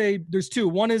 I would say there's two.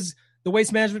 One is the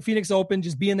Waste Management Phoenix Open,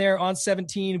 just being there on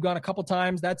 17. I've gone a couple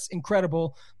times. That's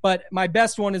incredible. But my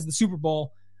best one is the Super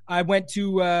Bowl. I went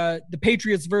to the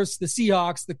Patriots versus the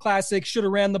Seahawks, the classic, should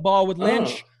have ran the ball with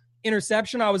Lynch,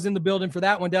 interception. I was in the building for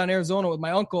that one down in Arizona with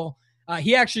my uncle.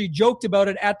 He actually joked about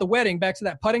it at the wedding, back to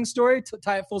that putting story, to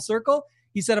tie it full circle.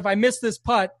 He said, if I miss this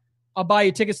putt, I'll buy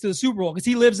you tickets to the Super Bowl, because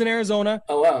he lives in Arizona.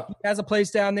 Oh, wow. He has a place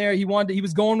down there. He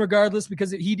was going regardless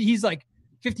because he's like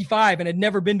 55 and had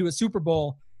never been to a Super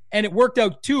Bowl. And it worked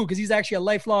out too, because he's actually a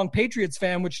lifelong Patriots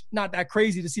fan, which not that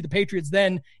crazy to see the Patriots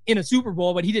then in a Super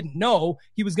Bowl, but he didn't know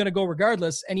he was going to go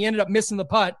regardless. And he ended up missing the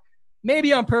putt,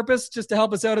 maybe on purpose, just to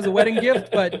help us out as a wedding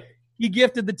gift. But he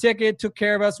gifted the ticket, took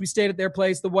care of us. We stayed at their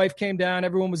place. The wife came down.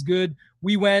 Everyone was good.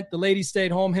 We went. The ladies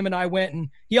stayed home. Him and I went, and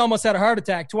he almost had a heart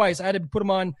attack twice. I had to put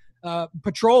him on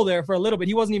patrol there for a little bit.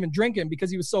 He wasn't even drinking because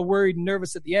he was so worried and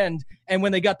nervous at the end. And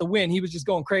when they got the win, he was just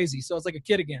going crazy. So it's like a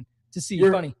kid again to see.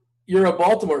 Funny. You're a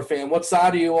Baltimore fan. What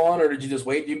side are you on, or did you just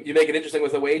wait? You make it interesting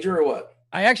with a wager, or what?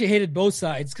 I actually hated both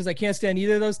sides because I can't stand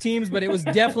either of those teams, but it was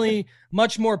definitely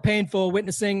much more painful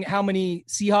witnessing how many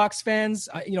Seahawks fans,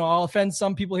 I'll offend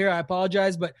some people here. I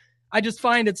apologize, but I just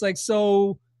find it's like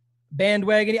so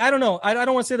bandwagon. I don't know. I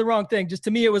don't want to say the wrong thing. Just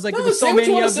to me, it was like there was so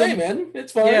many of them. Man.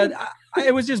 It's fine. Yeah,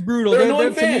 it was just brutal. They're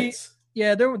annoying fans.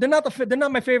 Yeah, they're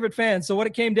not my favorite fans. So what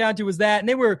it came down to was that, and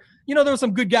they were, there were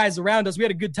some good guys around us. We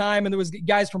had a good time, and there was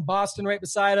guys from Boston right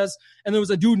beside us, and there was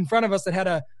a dude in front of us that had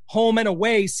a home and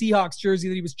away Seahawks jersey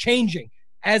that he was changing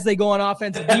as they go on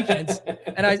offense and defense.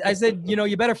 And I said,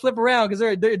 you better flip around because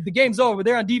the game's over.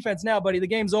 They're on defense now, buddy. The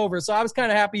game's over. So I was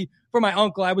kind of happy for my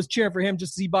uncle. I was cheering for him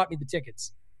just as he bought me the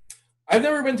tickets. I've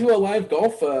never been to a live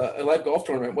golf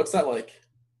tournament. What's that like?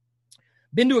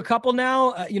 Been to a couple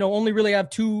now. Only really have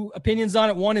two opinions on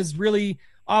it. One is really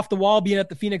off the wall, being at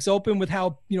the Phoenix Open with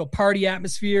how, party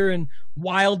atmosphere and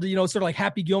wild, sort of like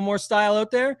Happy Gilmore style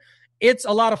out there. It's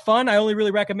a lot of fun. I only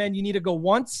really recommend you need to go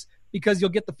once because you'll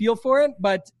get the feel for it.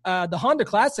 But the Honda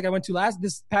Classic I went to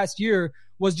this past year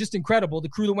was just incredible. The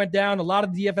crew that went down, a lot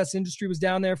of the DFS industry was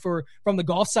down there from the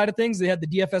golf side of things. They had the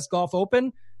DFS Golf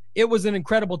Open. It was an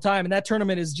incredible time, and that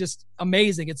tournament is just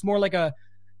amazing. It's more like I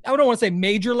don't want to say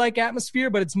major-like atmosphere,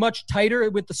 but it's much tighter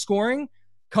with the scoring.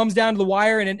 Comes down to the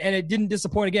wire, and it didn't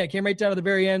disappoint again. It came right down to the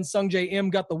very end. Sungjae Im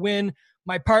got the win.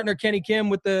 My partner, Kenny Kim,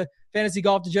 with the Fantasy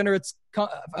Golf Degenerates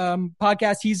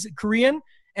podcast, he's Korean,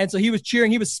 and so he was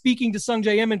cheering. He was speaking to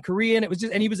Sungjae Im in Korean.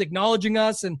 And he was acknowledging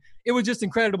us, and it was just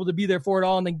incredible to be there for it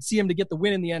all, and then see him to get the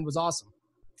win in the end was awesome.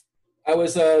 I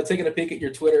was taking a peek at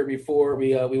your Twitter before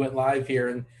we went live here,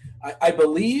 and I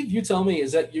believe you tell me,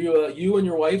 is that you and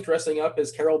your wife dressing up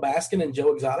as Carol Baskin and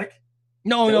Joe Exotic?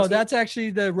 No, that's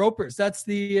actually the Ropers. That's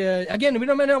the again, we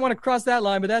don't want to cross that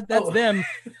line, but that's them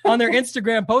on their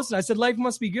Instagram post. And I said, life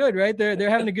must be good, right? They're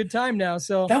having a good time now.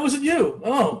 So that wasn't you.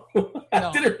 Oh,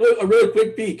 I did a really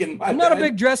quick peek. And I'm not a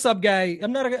big dress up guy.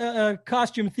 I'm not a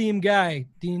costume theme guy,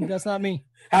 Dean. That's not me.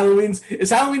 Is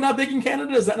Halloween not big in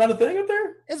Canada? Is that not a thing up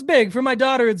there? It's big for my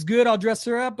daughter. It's good. I'll dress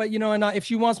her up, but and if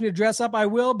she wants me to dress up, I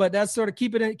will. But that's sort of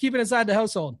keep it inside the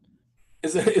household.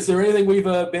 Is there anything we've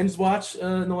binge watched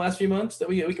in the last few months that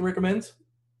we can recommend?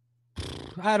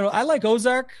 I like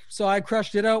Ozark, so I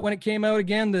crushed it out when it came out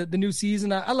again, the new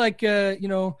season. I like,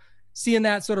 seeing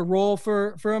that sort of role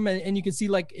for him, and you can see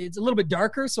like it's a little bit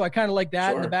darker, so I kind of like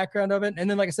that in the background of it. And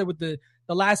then, like I said, with the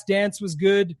Last Dance was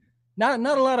good. Not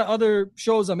a lot of other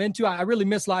shows I'm into. I really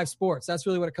miss live sports. That's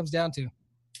really what it comes down to.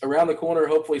 Around the corner,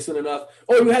 hopefully soon enough.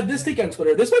 Oh, you had this take on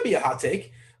Twitter. This might be a hot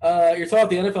take. You're talking about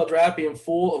the NFL draft being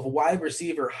full of wide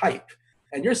receiver hype.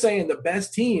 And you're saying the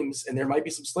best teams, and there might be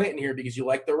some slant in here because you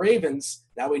like the Ravens.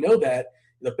 Now we know that.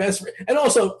 The best. And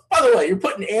also, by the way, you're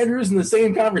putting Andrews in the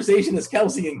same conversation as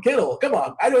Kelsey and Kittle. Come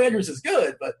on. I know Andrews is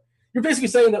good, but you're basically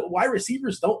saying that wide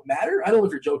receivers don't matter? I don't know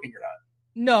if you're joking or not.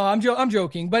 No, I'm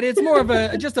joking, but it's more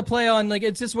of just a play on, like,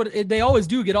 it's just they always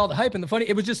do get all the hype. And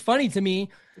it was just funny to me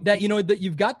that, that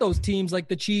you've got those teams like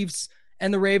the Chiefs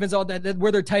and the Ravens, all that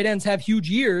where their tight ends have huge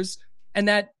years, and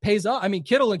that pays off. I mean,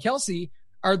 Kittle and Kelsey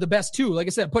are the best two. Like I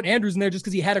said, put Andrews in there just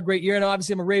because he had a great year. And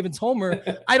obviously I'm a Ravens homer.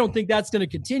 I don't think that's going to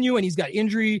continue. And he's got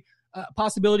injury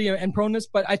possibility and proneness.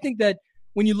 But I think that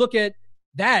when you look at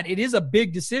that, it is a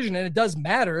big decision and it does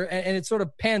matter. And it sort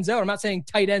of pans out. I'm not saying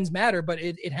tight ends matter, but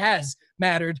it has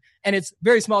mattered. And it's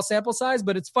very small sample size,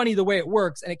 but it's funny the way it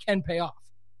works and it can pay off.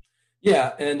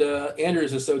 Yeah, and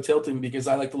Andrews is so tilting because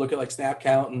I like to look at like snap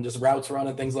count and just routes run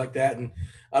and things like that. And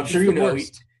I'm sure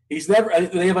he's never.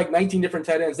 They have like 19 different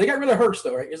tight ends. They got rid of Hurst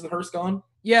though, right? Isn't Hurst gone?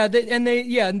 Yeah,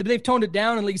 they've toned it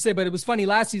down. And like you say, but it was funny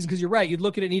last season because you're right. You'd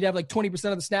look at it and he'd have like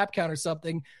 20% of the snap count or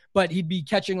something, but he'd be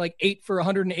catching like 8 for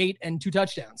 108 and 2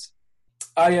 touchdowns.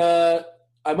 I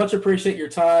much appreciate your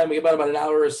time. We got about an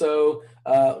hour or so.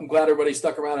 I'm glad everybody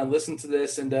stuck around and listened to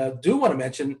this. And do want to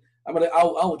mention,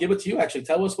 I'll give it to you. Actually,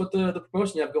 tell us what the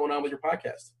promotion you have going on with your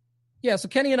podcast. Yeah, so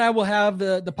Kenny and I will have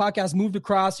the podcast moved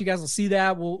across. You guys will see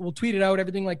that. We'll tweet it out,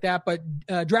 everything like that. But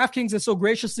DraftKings has so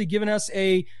graciously given us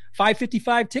a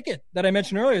 555 ticket that I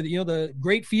mentioned earlier. The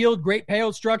great field, great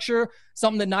payout structure,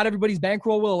 something that not everybody's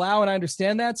bankroll will allow, and I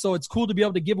understand that. So it's cool to be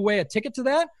able to give away a ticket to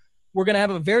that. We're going to have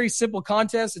a very simple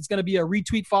contest. It's going to be a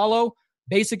retweet follow,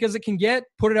 basic as it can get.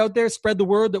 Put it out there, spread the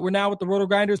word that we're now with the Roto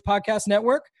Grinders Podcast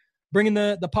Network. Bringing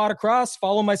the pod across,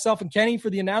 follow myself and Kenny for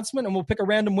the announcement, and we'll pick a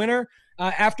random winner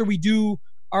after we do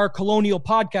our Colonial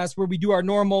podcast where we do our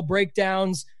normal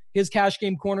breakdowns, his cash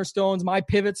game cornerstones, my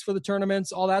pivots for the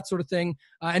tournaments, all that sort of thing.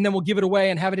 And then we'll give it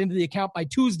away and have it into the account by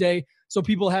Tuesday so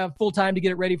people have full time to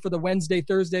get it ready for the Wednesday,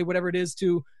 Thursday, whatever it is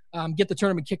to get the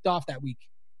tournament kicked off that week.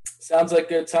 Sounds like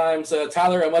good times.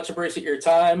 Tyler, I much appreciate your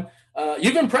time.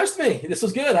 You've impressed me. This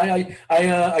was good.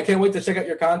 I can't wait to check out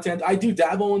your content. I do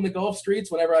dabble in the golf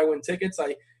streets whenever I win tickets.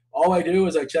 All I do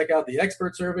is I check out the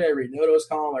expert survey. I read Noto's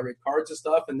column. I read cards and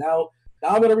stuff. And now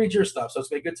I'm going to read your stuff. So it's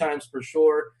been good times for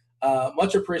sure.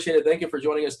 Much appreciated. Thank you for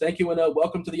joining us. Thank you, and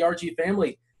welcome to the RG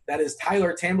family. That is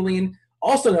Tyler Tamboline,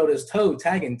 also known as Toe,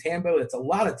 Tag, and Tambo. It's a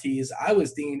lot of T's. I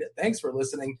was Dean. Thanks for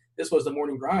listening. This was The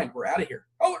Morning Grind. We're out of here.